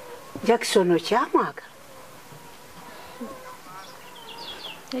Jackson okyamwagala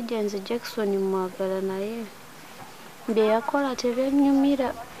jjajja nze Jackson mwagala naye bye yakola tebyennyumira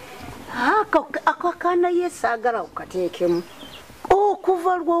ako akaana ye saagala okateekemu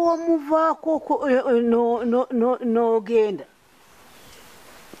okuva lwe wamuvaako n'ogenda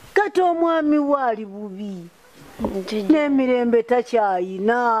kati omwami waali bubi n'emirembe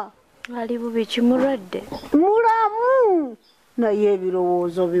takyayina ali bubi kimulwadde mulamu naye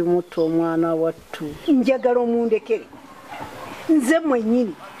ebirowoozo bimutta omwana wattu njagala omundekere nze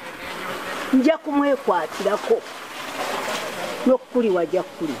mwennyini nja kumwekwatirako n'okuli wajja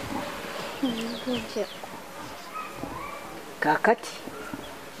kuli kaakati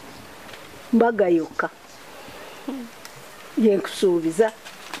mbaga yokka yenkusuubiza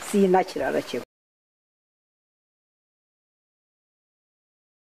siina kirala kye